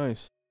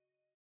 Nice.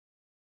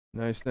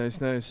 Nice,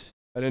 nice, nice.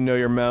 I didn't know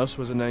your mouse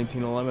was a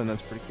 1911.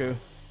 That's pretty cool.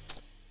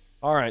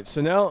 All right,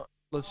 so now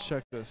let's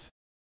check this.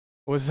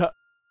 What's that?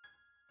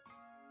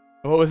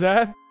 What was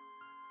that?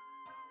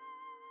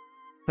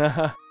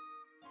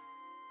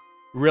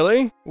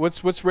 Really?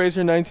 What's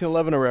Razor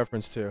 1911 a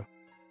reference to?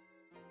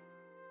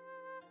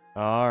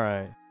 All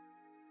right.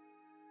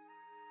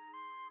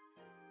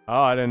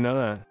 Oh, I didn't know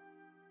that.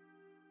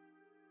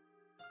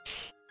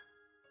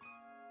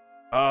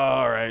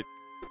 All right.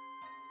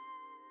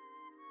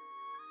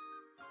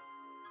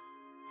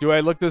 Do I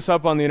look this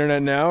up on the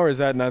internet now, or is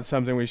that not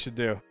something we should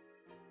do?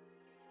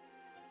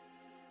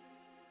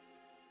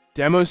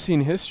 Demo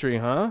scene history,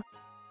 huh?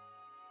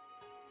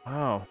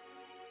 Wow.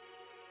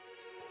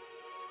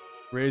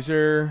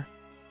 Razer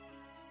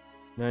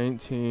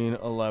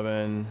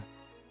 1911.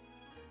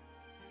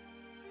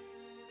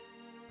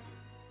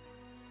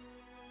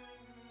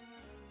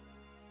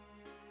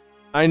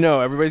 I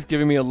know, everybody's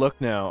giving me a look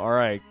now.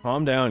 Alright,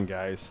 calm down,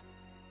 guys.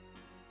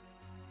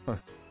 Huh.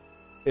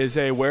 Is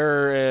a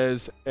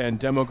whereas and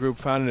demo group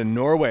founded in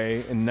Norway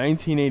in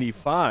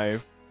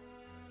 1985.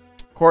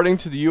 According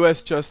to the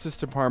U.S. Justice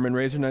Department,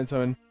 Razer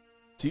 911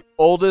 is the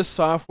oldest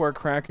software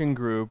cracking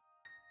group.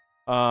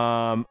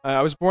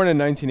 I was born in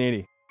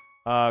 1980.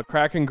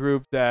 Cracking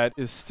group that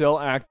is still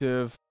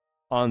active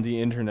on the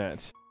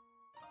internet.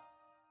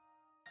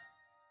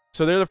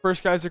 So they're the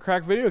first guys to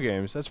crack video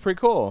games. That's pretty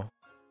cool.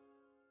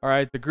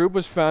 Alright, the group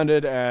was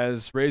founded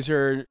as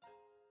Razer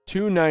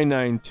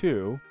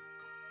 2992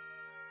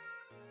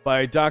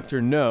 by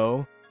Dr.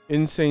 No,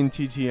 Insane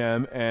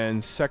TTM,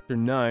 and Sector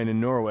 9 in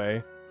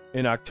Norway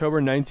in October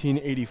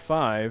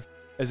 1985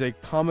 as a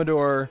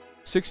Commodore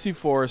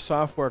 64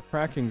 software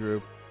cracking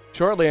group.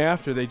 Shortly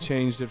after, they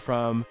changed it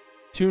from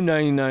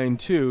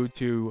 2992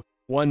 to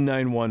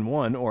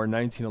 1911 or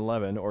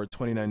 1911 or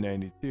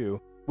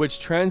 2992, which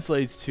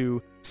translates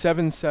to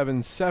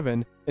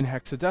 777 in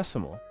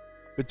hexadecimal.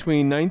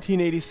 Between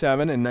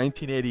 1987 and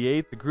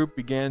 1988, the group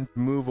began to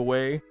move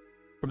away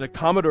from the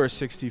Commodore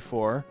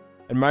 64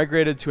 and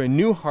migrated to a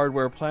new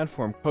hardware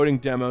platform, coding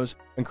demos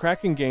and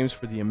cracking games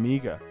for the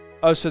Amiga.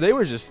 Oh, so they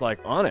were just like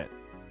on it.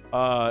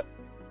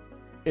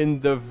 In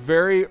the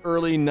very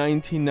early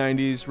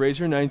 1990s,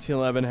 Razer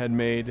 1911 had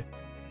made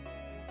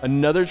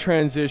another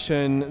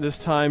transition,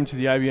 this time to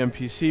the IBM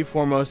PC,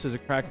 foremost as a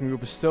cracking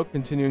group is still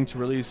continuing to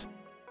release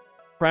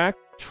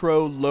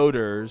Cracktro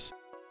loaders,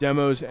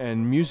 demos,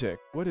 and music.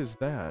 What is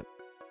that?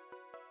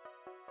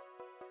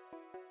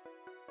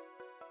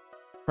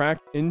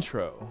 Crack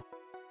intro.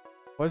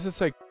 Why does it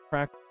say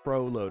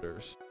Cracktro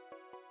loaders?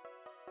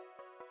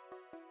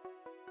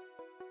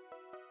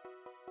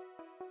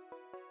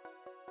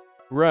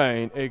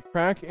 Right, a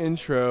crack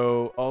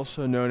intro,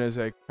 also known as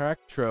a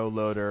cracktro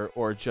loader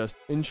or just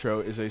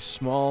intro, is a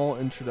small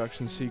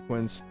introduction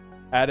sequence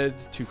added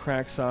to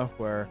crack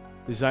software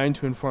designed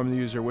to inform the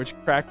user which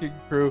cracking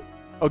crew...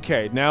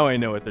 Okay, now I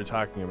know what they're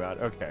talking about.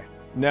 Okay,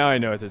 now I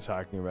know what they're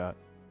talking about.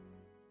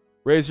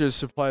 Razer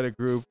supplied a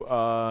group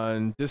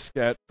on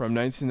diskette from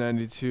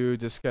 1992.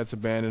 Diskettes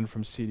abandoned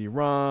from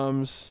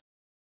CD-ROMs.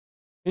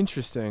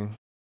 Interesting.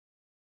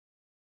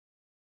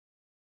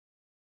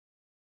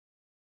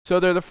 So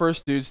they're the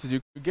first dudes to do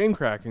game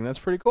cracking. That's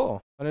pretty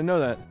cool. I didn't know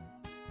that.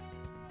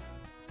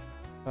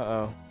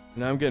 Uh-oh.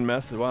 Now I'm getting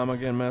messages. Why am I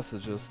getting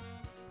messages?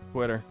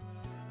 Twitter.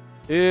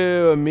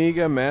 Ew,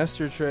 Amiga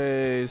Master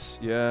Trace.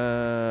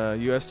 Yeah,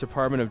 U.S.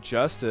 Department of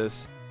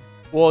Justice.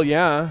 Well,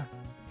 yeah.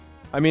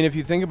 I mean, if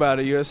you think about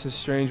it, U.S. is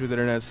strange with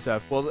internet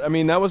stuff. Well, I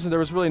mean, there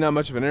was really not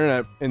much of an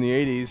internet in the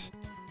 80s.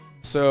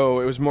 So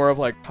it was more of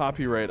like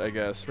copyright, I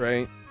guess,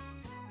 right?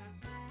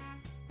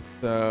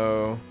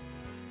 So...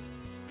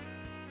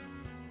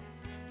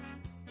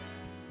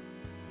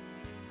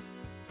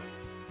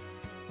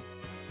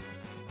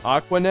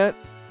 Aquanet?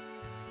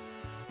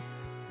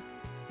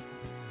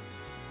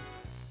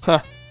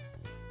 Huh.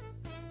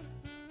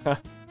 Huh.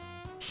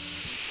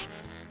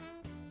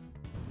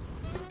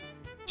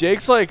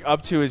 Jake's like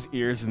up to his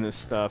ears in this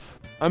stuff.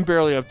 I'm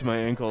barely up to my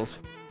ankles.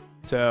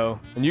 So,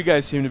 and you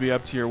guys seem to be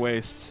up to your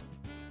waists.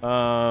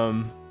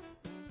 Damn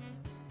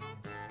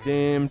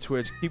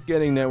Twitch. Keep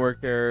getting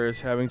network errors,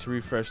 having to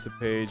refresh the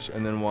page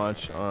and then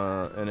watch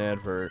an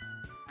advert.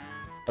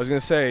 I was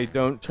gonna say,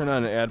 don't turn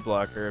on an ad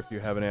blocker if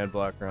you have an ad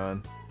blocker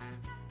on.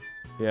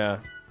 Yeah.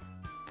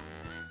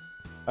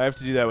 I have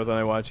to do that when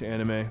I watch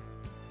anime.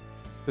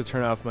 To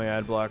turn off my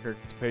ad blocker,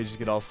 because pages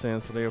get all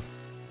sensitive.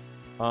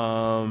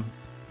 Okay,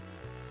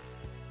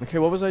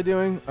 what was I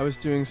doing? I was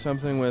doing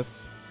something with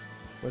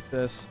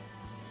this.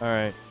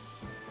 Alright.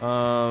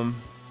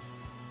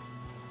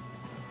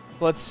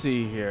 Let's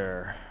see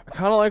here. I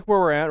kind of like where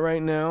we're at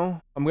right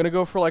now. I'm gonna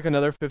go for like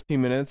another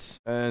 15 minutes,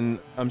 and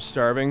I'm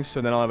starving,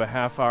 so then I'll have a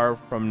half hour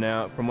from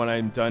when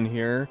I'm done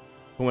here,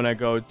 to when I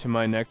go to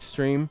my next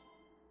stream,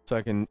 so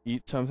I can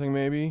eat something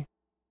maybe.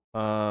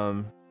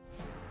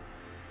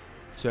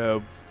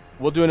 So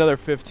we'll do another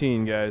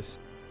 15, guys.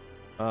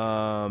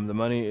 The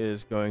money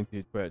is going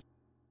to Twitch.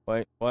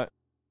 Wait, what?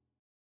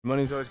 The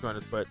money's always going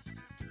to Twitch.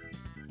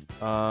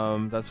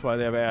 That's why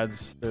they have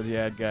ads. They're the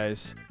ad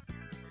guys.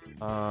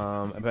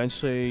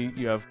 Eventually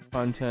you have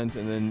content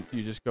and then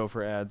you just go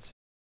for ads.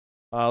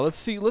 Let's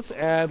see, let's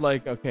add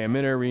like, okay,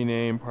 emitter,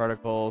 rename,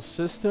 particle,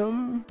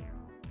 system.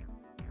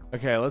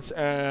 Okay, let's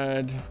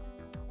add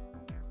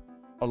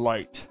a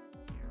light.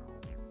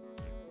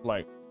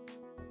 Light.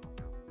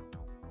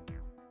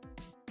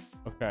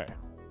 Okay.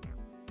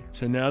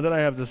 So now that I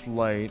have this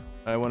light,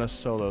 I want to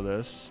solo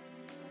this.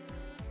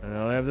 And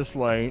now I have this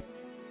light.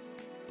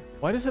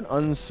 Why does it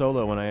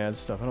unsolo when I add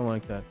stuff? I don't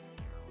like that.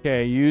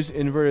 Okay, use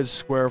inverted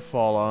square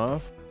fall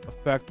off.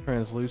 Affect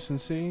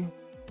translucency.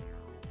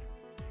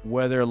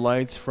 Whether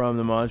lights from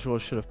the module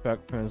should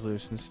affect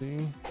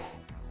translucency.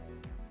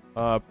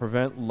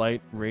 Prevent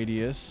light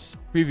radius.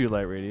 Preview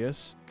light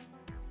radius.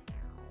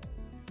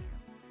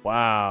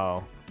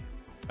 Wow.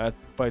 That's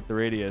quite the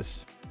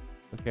radius.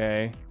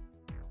 Okay.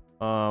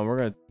 We're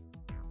gonna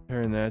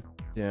turn that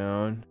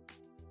down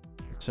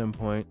at some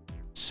point.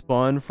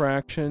 Spawn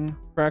fraction.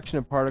 Fraction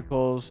of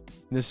particles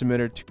in this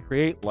emitter to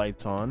create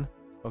lights on.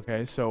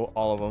 Okay, so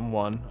all of them,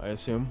 1, I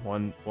assume.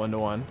 1 to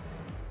 1.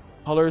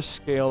 Color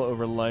scale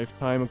over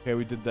lifetime. Okay,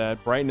 we did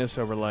that. Brightness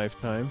over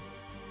lifetime.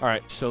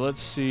 Alright, so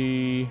let's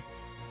see.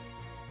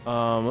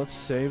 Let's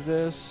save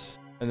this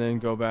and then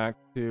go back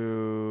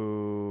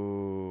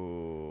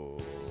to...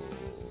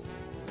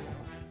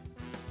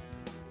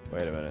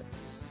 Wait a minute.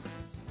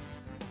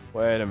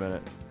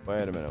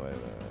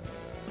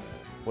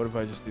 What if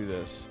I just do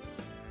this?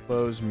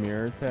 Close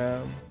mirror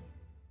tab.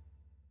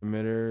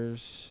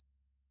 Emitters.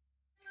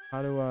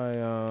 How do I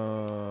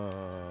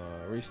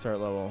restart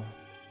level?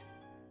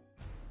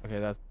 Okay,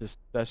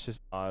 that's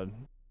just odd.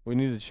 We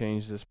need to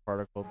change this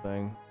particle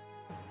thing.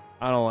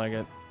 I don't like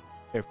it.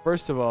 Okay,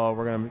 first of all,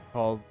 we're gonna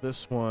call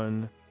this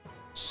one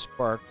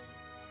Spark.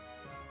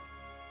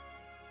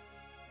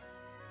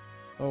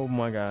 Oh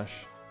my gosh.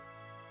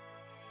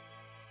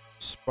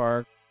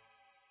 Spark.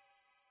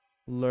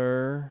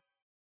 Lure.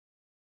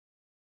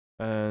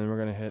 And we're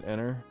gonna hit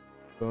enter.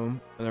 Boom.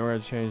 And then we're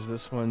gonna change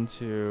this one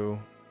to,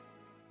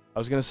 I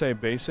was gonna say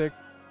basic.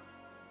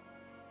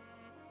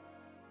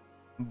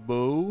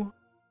 Boo.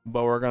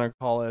 But we're gonna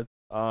call it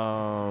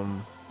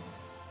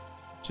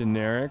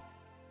generic.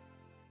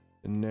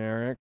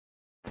 Generic.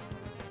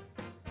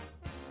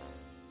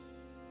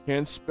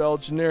 Can't spell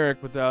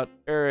generic without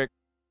Eric.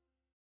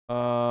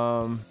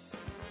 And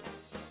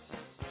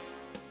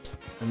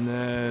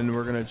then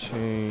we're gonna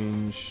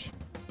change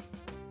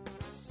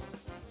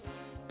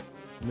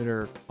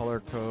emitter color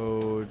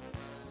code,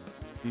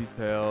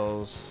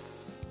 details,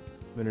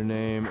 emitter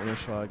name,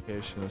 initial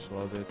allocation, initial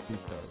update,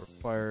 detail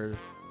required.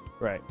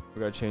 Right, we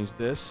gotta change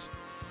this.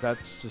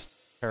 That's just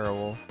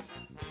terrible.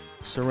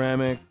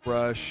 Ceramic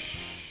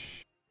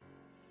brush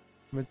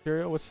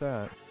material. What's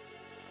that?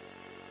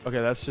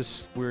 Okay, that's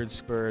just weird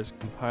squares.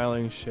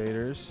 Compiling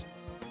shaders.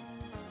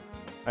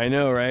 I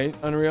know, right?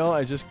 Unreal.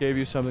 I just gave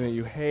you something that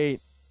you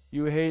hate.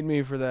 You hate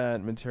me for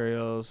that.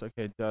 Materials.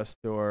 Okay, dust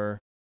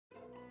door.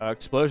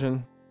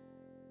 Explosion.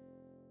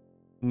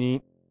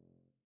 Neat.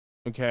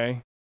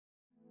 Okay.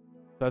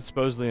 That's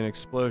supposedly an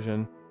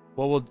explosion.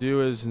 What we'll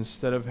do is,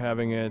 instead of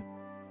having it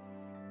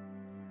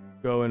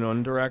go in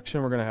one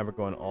direction, we're going to have it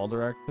go in all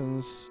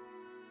directions.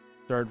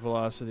 Start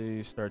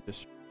velocity, start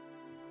distribution.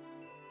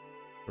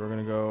 So we're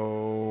going to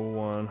go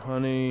 1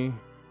 honey.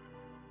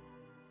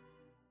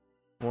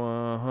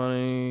 1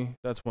 honey.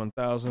 That's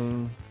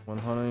 1,000. 1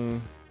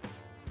 honey.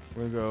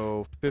 We're going to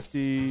go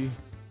 50.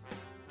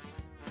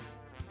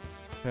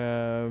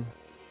 Tab.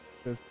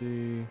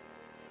 50.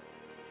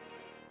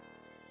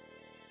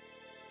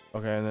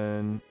 Okay, and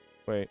then...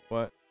 Wait,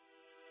 what?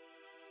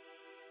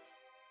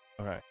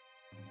 Okay.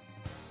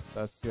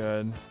 That's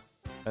good.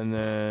 And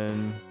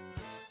then...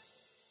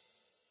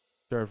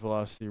 Start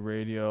velocity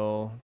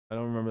radial. I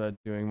don't remember that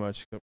doing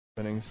much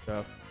spinning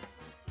stuff.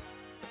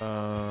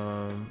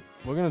 We're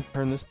gonna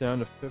turn this down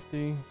to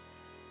 50.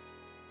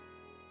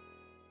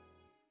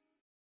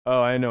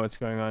 Oh, I know what's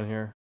going on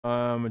here.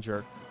 I'm a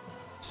jerk.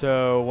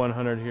 So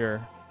 100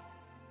 here.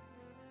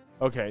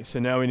 Okay, so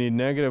now we need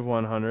negative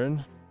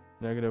 100.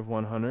 Negative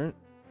 100.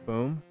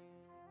 Boom.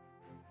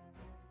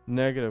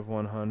 Negative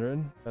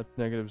 100. That's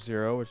negative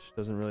 0, which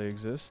doesn't really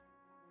exist.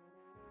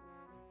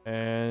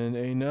 And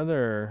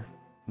another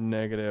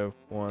negative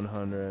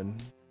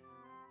 100.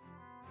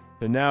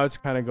 So now it's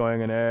kind of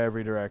going in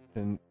every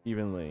direction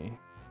evenly.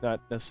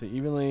 Not necessarily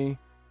evenly.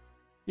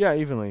 Yeah,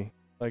 evenly.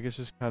 Like it's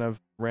just kind of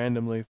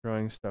randomly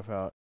throwing stuff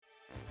out.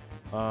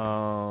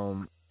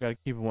 Gotta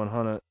keep it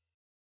 100.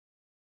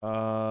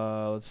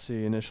 Let's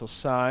see. Initial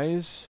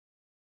size.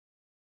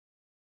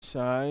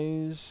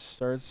 Size.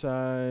 Start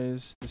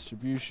size.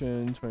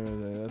 Distribution.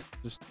 20. That's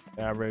just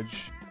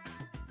average.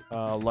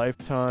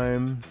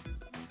 Lifetime.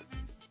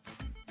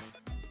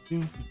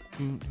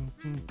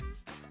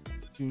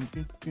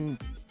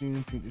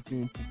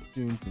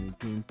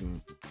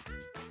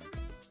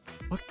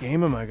 What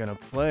game am I gonna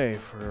play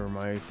for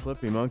my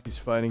Flippy Monkeys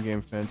fighting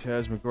game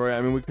Phantasmagoria?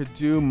 I mean, we could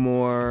do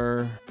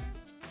more.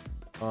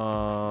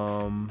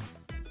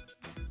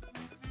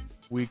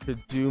 We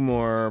could do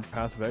more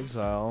Path of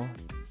Exile,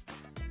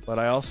 but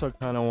I also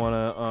kind of want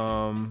to.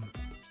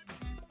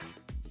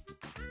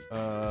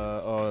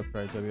 Oh, that's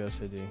right,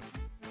 WSAD.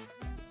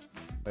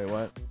 Wait,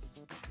 what?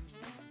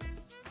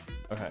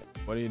 Okay,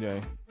 what are you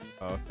doing?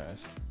 Oh, okay.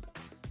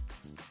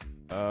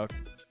 Oh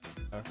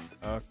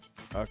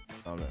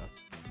no.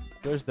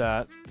 There's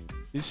that.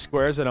 These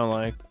squares I don't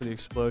like for the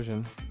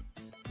explosion.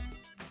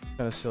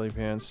 Kind of silly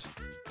pants.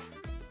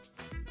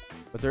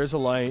 But there's a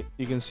light.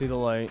 You can see the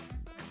light.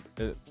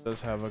 It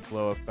does have a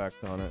glow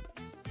effect on it.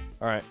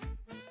 Alright.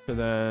 So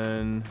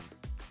then...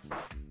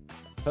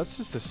 That's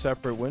just a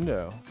separate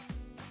window.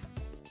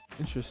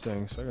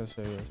 Interesting. So I gotta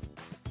say this.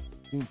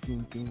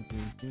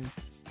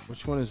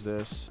 Which one is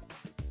this?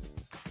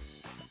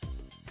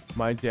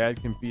 My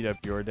dad can beat up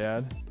your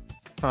dad.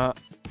 Huh.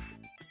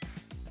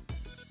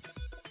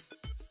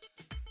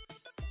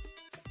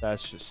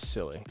 That's just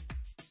silly.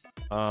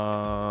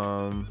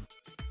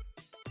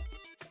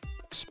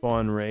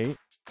 Spawn rate.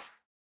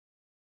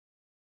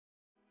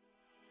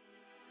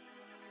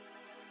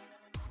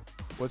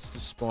 What's the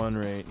spawn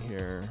rate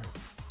here?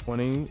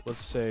 20,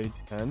 let's say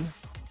 10.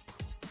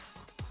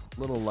 A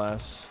little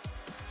less.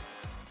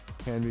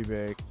 Can be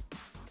baked.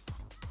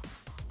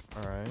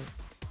 Alright.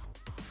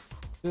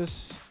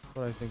 This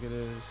what I think it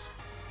is.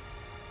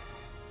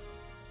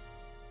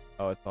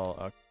 Oh, it's all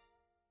okay.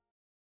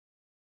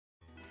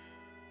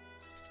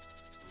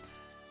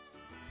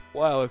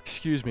 Wow,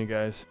 excuse me,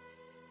 guys.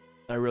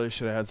 I really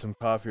should have had some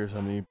coffee or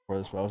something before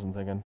this, but I wasn't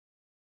thinking.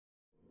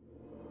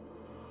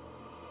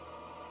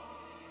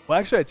 Well,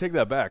 actually, I take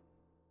that back.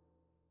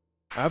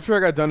 After I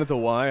got done at the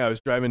Y, I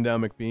was driving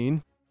down McBean.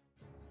 And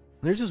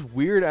there's this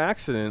weird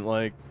accident,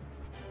 like...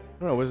 I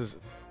don't know,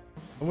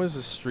 what is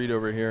this street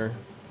over here?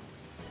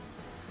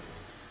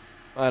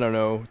 I don't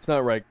know. It's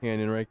not Wright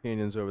Canyon. Wright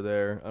Canyon's over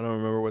there. I don't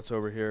remember what's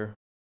over here.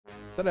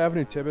 Is that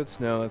Avenue Tibbetts?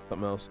 No, that's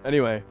something else.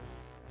 Anyway.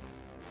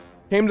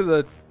 Came to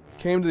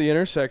the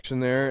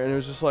intersection there, and it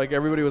was just like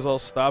everybody was all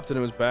stopped and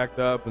it was backed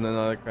up, and then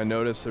I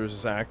noticed there was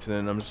this accident,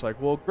 and I'm just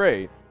like, well,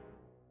 great.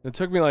 It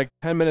took me like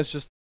 10 minutes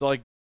just to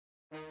like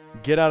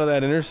get out of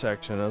that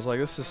intersection. I was like,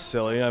 this is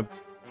silly. The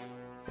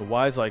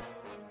Y's like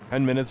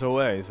 10 minutes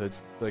away, so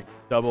it's like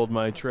doubled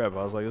my trip.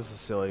 I was like, this is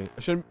silly. I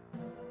shouldn't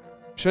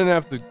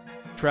have to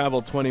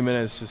travel 20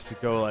 minutes just to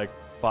go like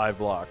 5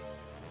 blocks.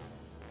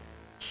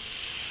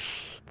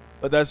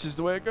 But that's just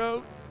the way it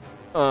goes.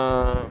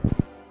 Let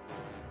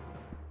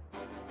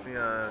me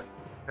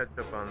catch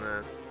up on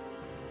that.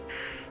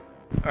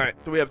 All right,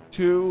 so we have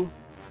two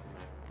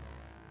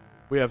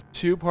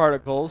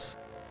particles.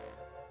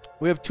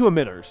 We have 2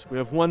 emitters. We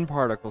have 1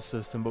 particle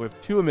system, but we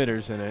have 2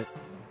 emitters in it.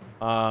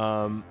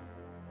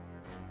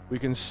 We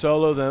can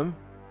solo them.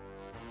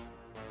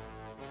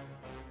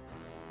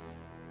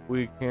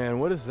 We can...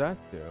 What does that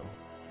do?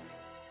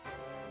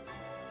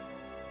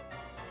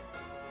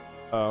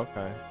 Oh,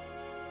 okay.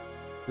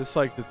 This,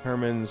 like,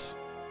 determines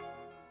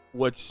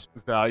which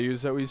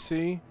values that we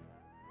see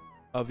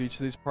of each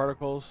of these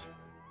particles.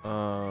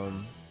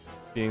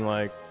 Being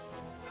like...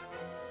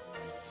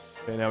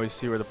 Okay, now we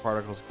see where the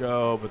particles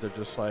go, but they're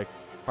just, like,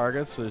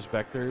 targets, so there's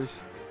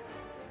vectors.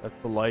 That's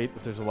the light,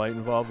 if there's a light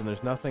involved, and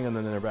there's nothing, and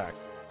then they're back.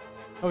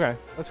 Okay,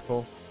 that's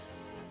cool.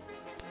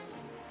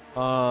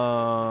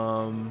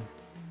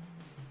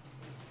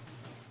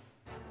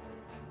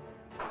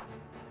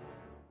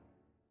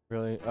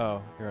 Really?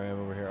 Oh, here I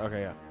am over here.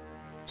 Okay, yeah.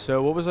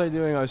 So what was I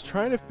doing? I was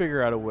trying to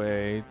figure out a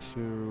way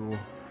to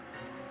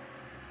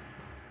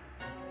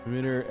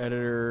emitter,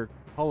 editor,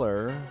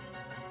 color.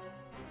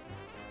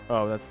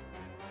 Oh,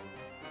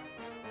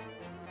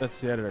 that's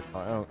the editor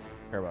color. I don't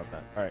care about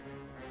that. All right.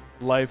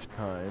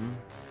 Lifetime.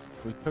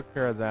 We took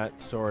care of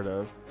that, sort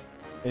of.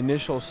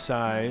 Initial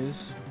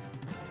size.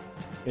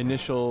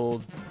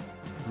 Initial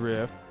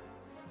drift.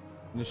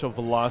 Initial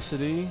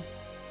velocity.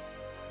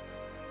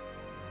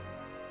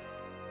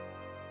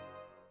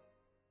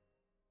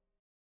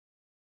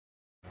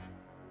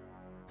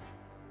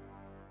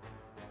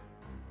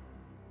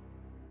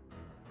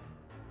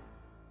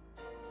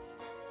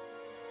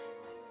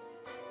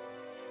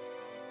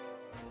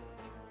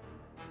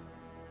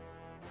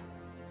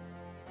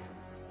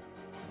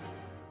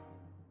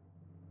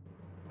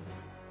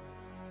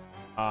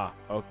 Ah,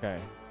 okay.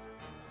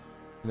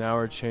 Now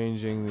we're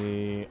changing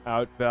the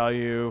out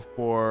value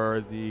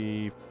for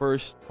the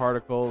first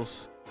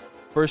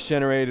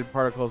generated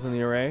particles in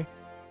the array.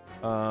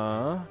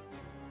 And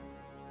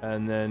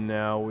then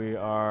now we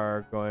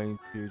are going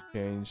to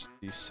change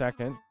the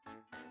second.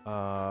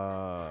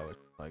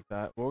 Like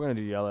that. We're going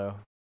to do yellow.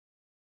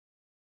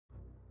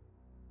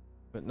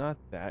 But not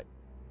that.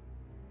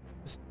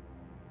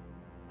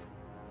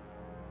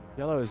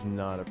 Yellow is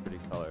not a pretty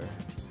color.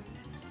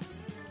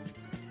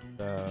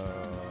 So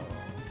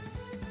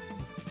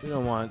we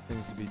don't want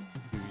things to be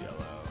too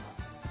yellow.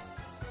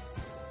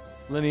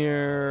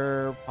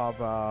 Linear,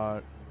 pop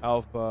out,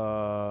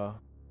 alpha,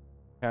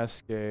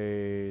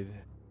 cascade.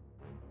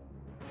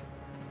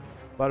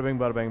 Bada bing,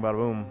 bada bang, bada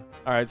boom.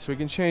 Alright, so we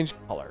can change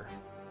color.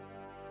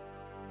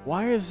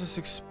 Why is this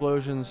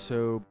explosion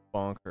so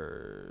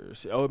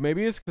bonkers? Oh,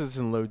 maybe it's because it's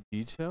in low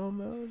detail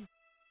mode?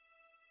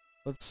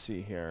 Let's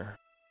see here.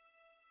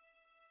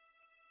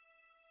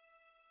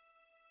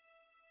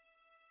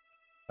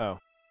 Oh.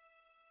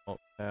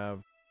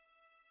 Alt-tab.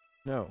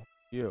 No,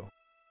 you.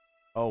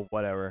 Oh,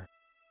 whatever.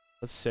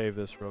 Let's save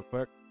this real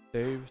quick.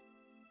 Save.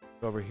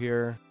 Go over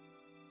here.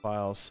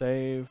 File,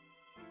 save.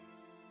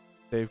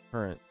 Save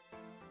current.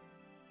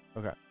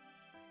 Okay.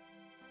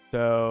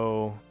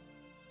 So...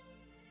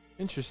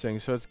 Interesting.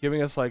 So it's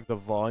giving us, like, the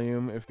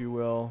volume, if you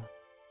will,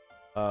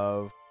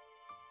 of...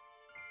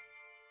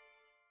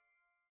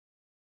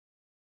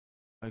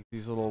 like,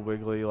 these little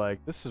wiggly,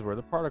 like, this is where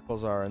the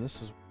particles are, and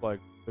this is,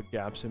 like, the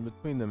gaps in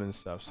between them and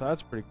stuff. So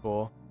that's pretty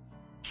cool.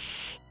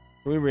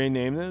 Can we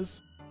rename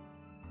this?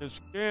 Just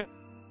can't.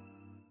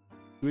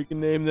 We can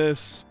name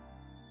this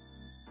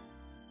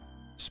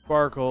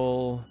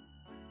Sparkle.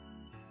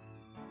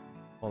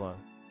 Hold on.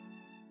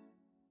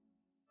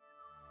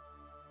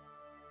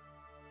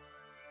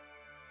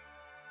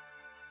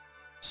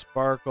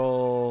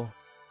 Sparkle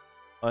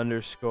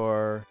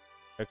underscore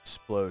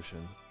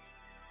explosion.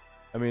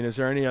 I mean, is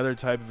there any other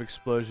type of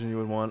explosion you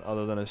would want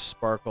other than a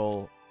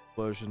sparkle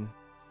explosion?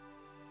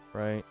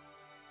 Right?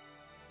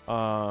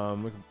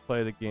 We can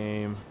play the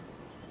game.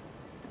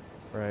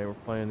 Right, we're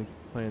playing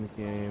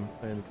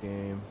the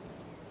game.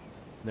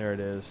 There it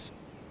is.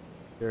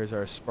 There's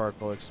our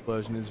sparkle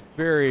explosion. It's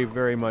very,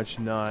 very much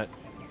not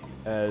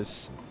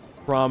as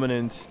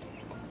prominent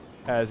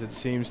as it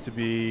seems to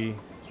be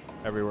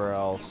everywhere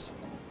else.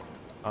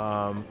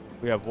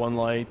 We have one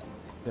light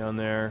down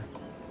there.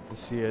 You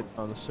see it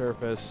on the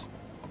surface.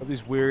 Of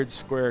these weird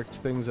square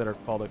things that are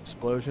called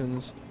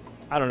explosions.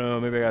 I don't know,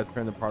 maybe I gotta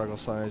turn the particle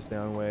size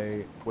down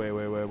way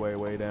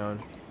down.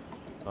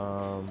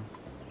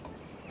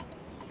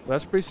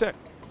 That's pretty sick.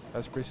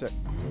 That's pretty sick.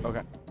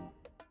 Okay.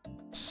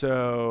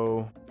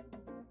 So,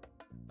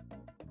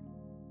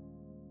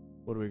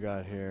 what do we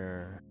got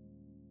here?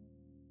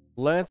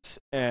 Let's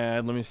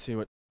add, let me see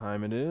what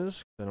time it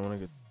is. I don't want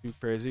to get too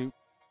crazy.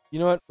 You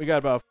know what? We got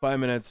about 5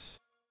 minutes.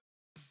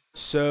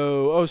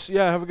 So, so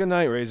yeah, have a good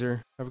night,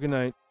 Razor. Have a good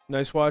night.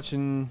 Nice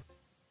watching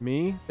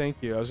me.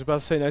 Thank you. I was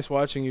about to say nice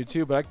watching you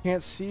too, but I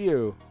can't see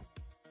you.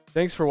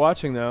 Thanks for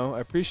watching, though. I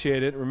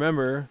appreciate it.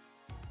 Remember,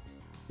 I'm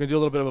going to do a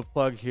little bit of a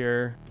plug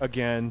here.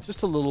 Again,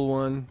 just a little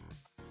one.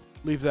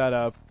 Leave that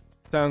up.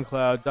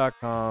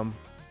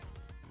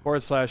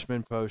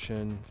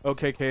 SoundCloud.com/MintPotion.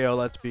 OKKO,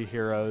 Let's Be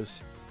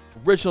Heroes.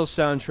 Original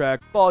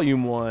soundtrack,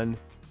 Volume 1.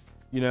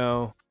 You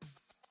know,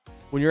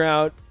 when you're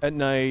out at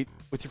night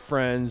with your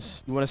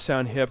friends, you want to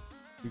sound hip,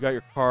 you got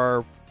your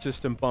car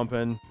system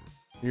bumping, and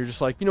you're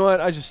just like, you know what,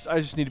 I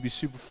just need to be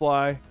super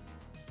fly.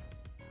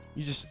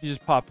 You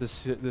just pop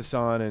this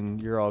on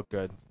and you're all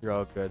good. You're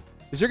all good.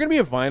 Is there gonna be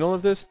a vinyl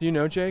of this? Do you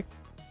know, Jake?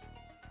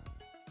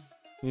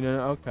 You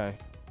know, okay.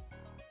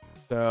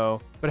 So,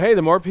 but hey,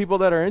 the more people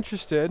that are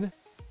interested,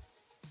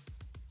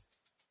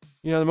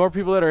 you know, the more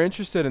people that are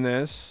interested in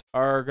this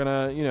are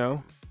gonna, you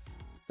know,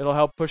 it'll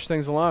help push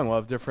things along. We'll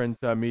have different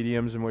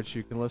mediums in which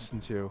you can listen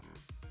to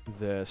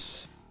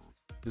this.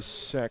 This is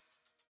sick.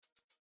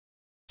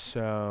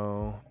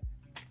 So,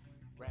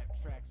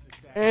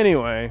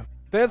 anyway,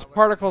 that's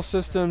Particle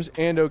Systems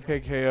and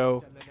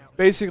OKKO.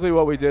 Basically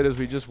what we did is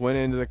we just went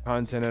into the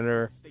content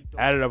editor,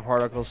 added a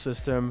particle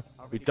system,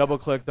 we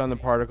double-clicked on the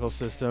particle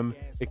system,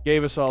 it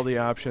gave us all the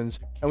options,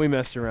 and we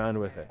messed around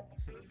with it.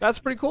 That's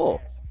pretty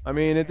cool. I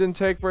mean, it didn't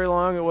take very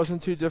long, it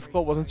wasn't too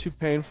difficult, wasn't too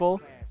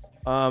painful.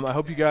 I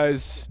hope you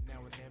guys,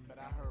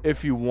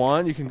 if you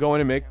want, you can go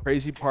in and make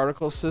crazy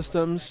particle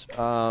systems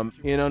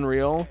in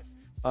Unreal.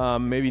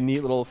 Maybe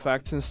neat little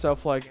effects and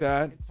stuff like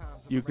that.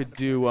 You could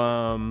do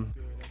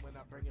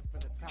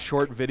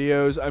short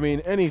videos. I mean,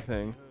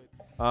 anything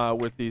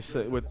with these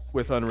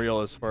with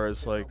Unreal as far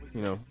as, like,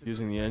 you know,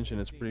 using the engine.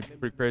 It's pretty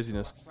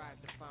craziness.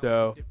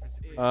 So,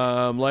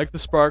 like the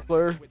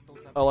sparkler,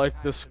 I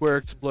like the square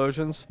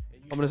explosions.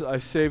 I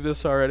saved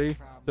this already.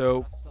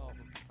 So,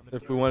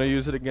 if we want to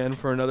use it again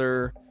for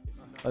another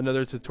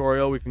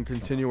tutorial, we can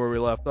continue where we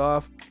left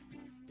off.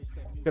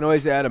 You can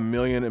always add a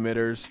million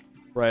emitters,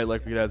 right?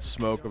 Like we could add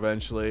smoke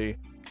eventually.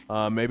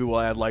 Maybe we'll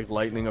add like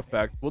lightning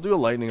effect. We'll do a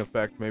lightning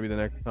effect maybe the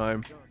next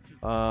time.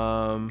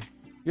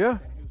 Yeah,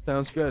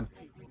 sounds good.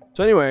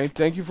 So anyway,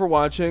 thank you for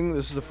watching.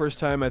 This is the first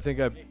time I think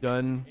I've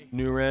done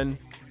NuRen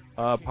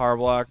Power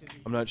Block.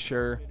 I'm not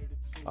sure.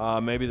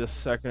 Maybe the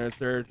second or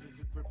third.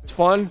 It's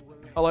fun.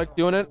 I like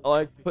doing it. I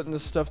like putting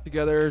this stuff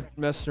together.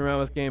 Messing around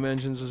with game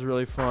engines is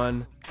really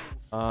fun.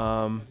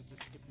 You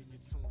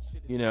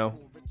know,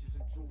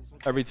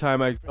 every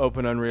time I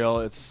open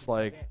Unreal, it's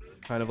like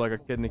kind of like a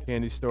kid in a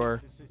candy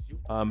store,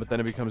 but then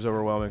it becomes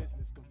overwhelming.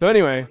 So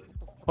anyway,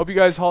 hope you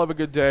guys all have a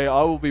good day.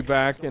 I will be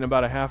back in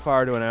about a half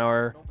hour to an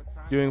hour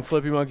doing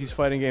Flippy Monkey's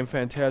fighting game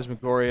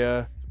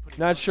Phantasmagoria.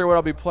 Not sure what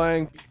I'll be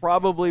playing.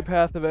 Probably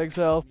Path of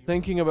Exile.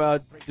 Thinking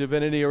about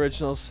Divinity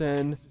Original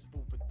Sin.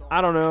 I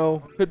don't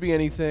know. Could be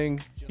anything.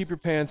 Keep your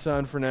pants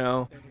on for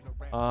now.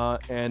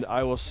 And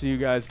I will see you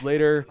guys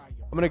later.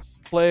 I'm going to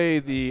play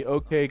the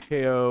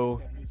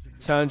OKKO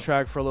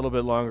soundtrack for a little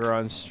bit longer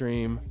on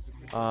stream.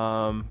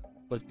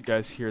 Let you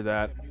guys hear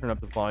that. Turn up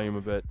the volume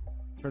a bit.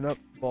 Turn up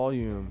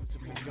volume.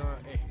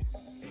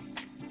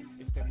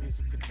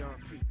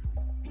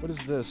 What is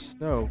this?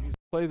 No.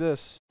 Play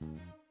this.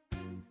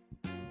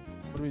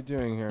 What are we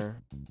doing here?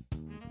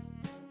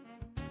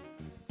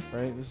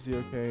 Right? This is the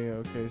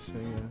okay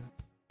thing.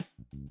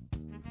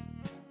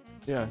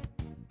 Yeah.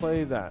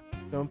 Play that.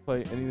 Don't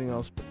play anything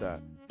else but that.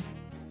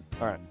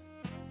 Alright.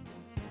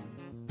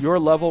 You're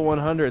level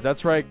 100.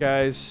 That's right,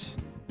 guys.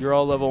 You're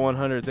all level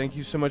 100. Thank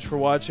you so much for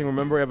watching.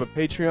 Remember, we have a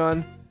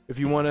Patreon. If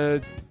you want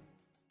to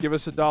give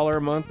us $1 a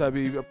month, that'd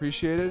be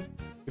appreciated.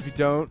 If you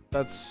don't,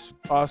 that's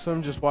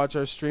awesome. Just watch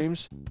our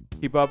streams.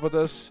 Keep up with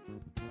us.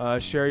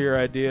 Share your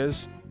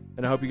ideas.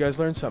 And I hope you guys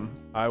learned something.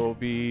 I will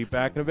be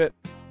back in a bit.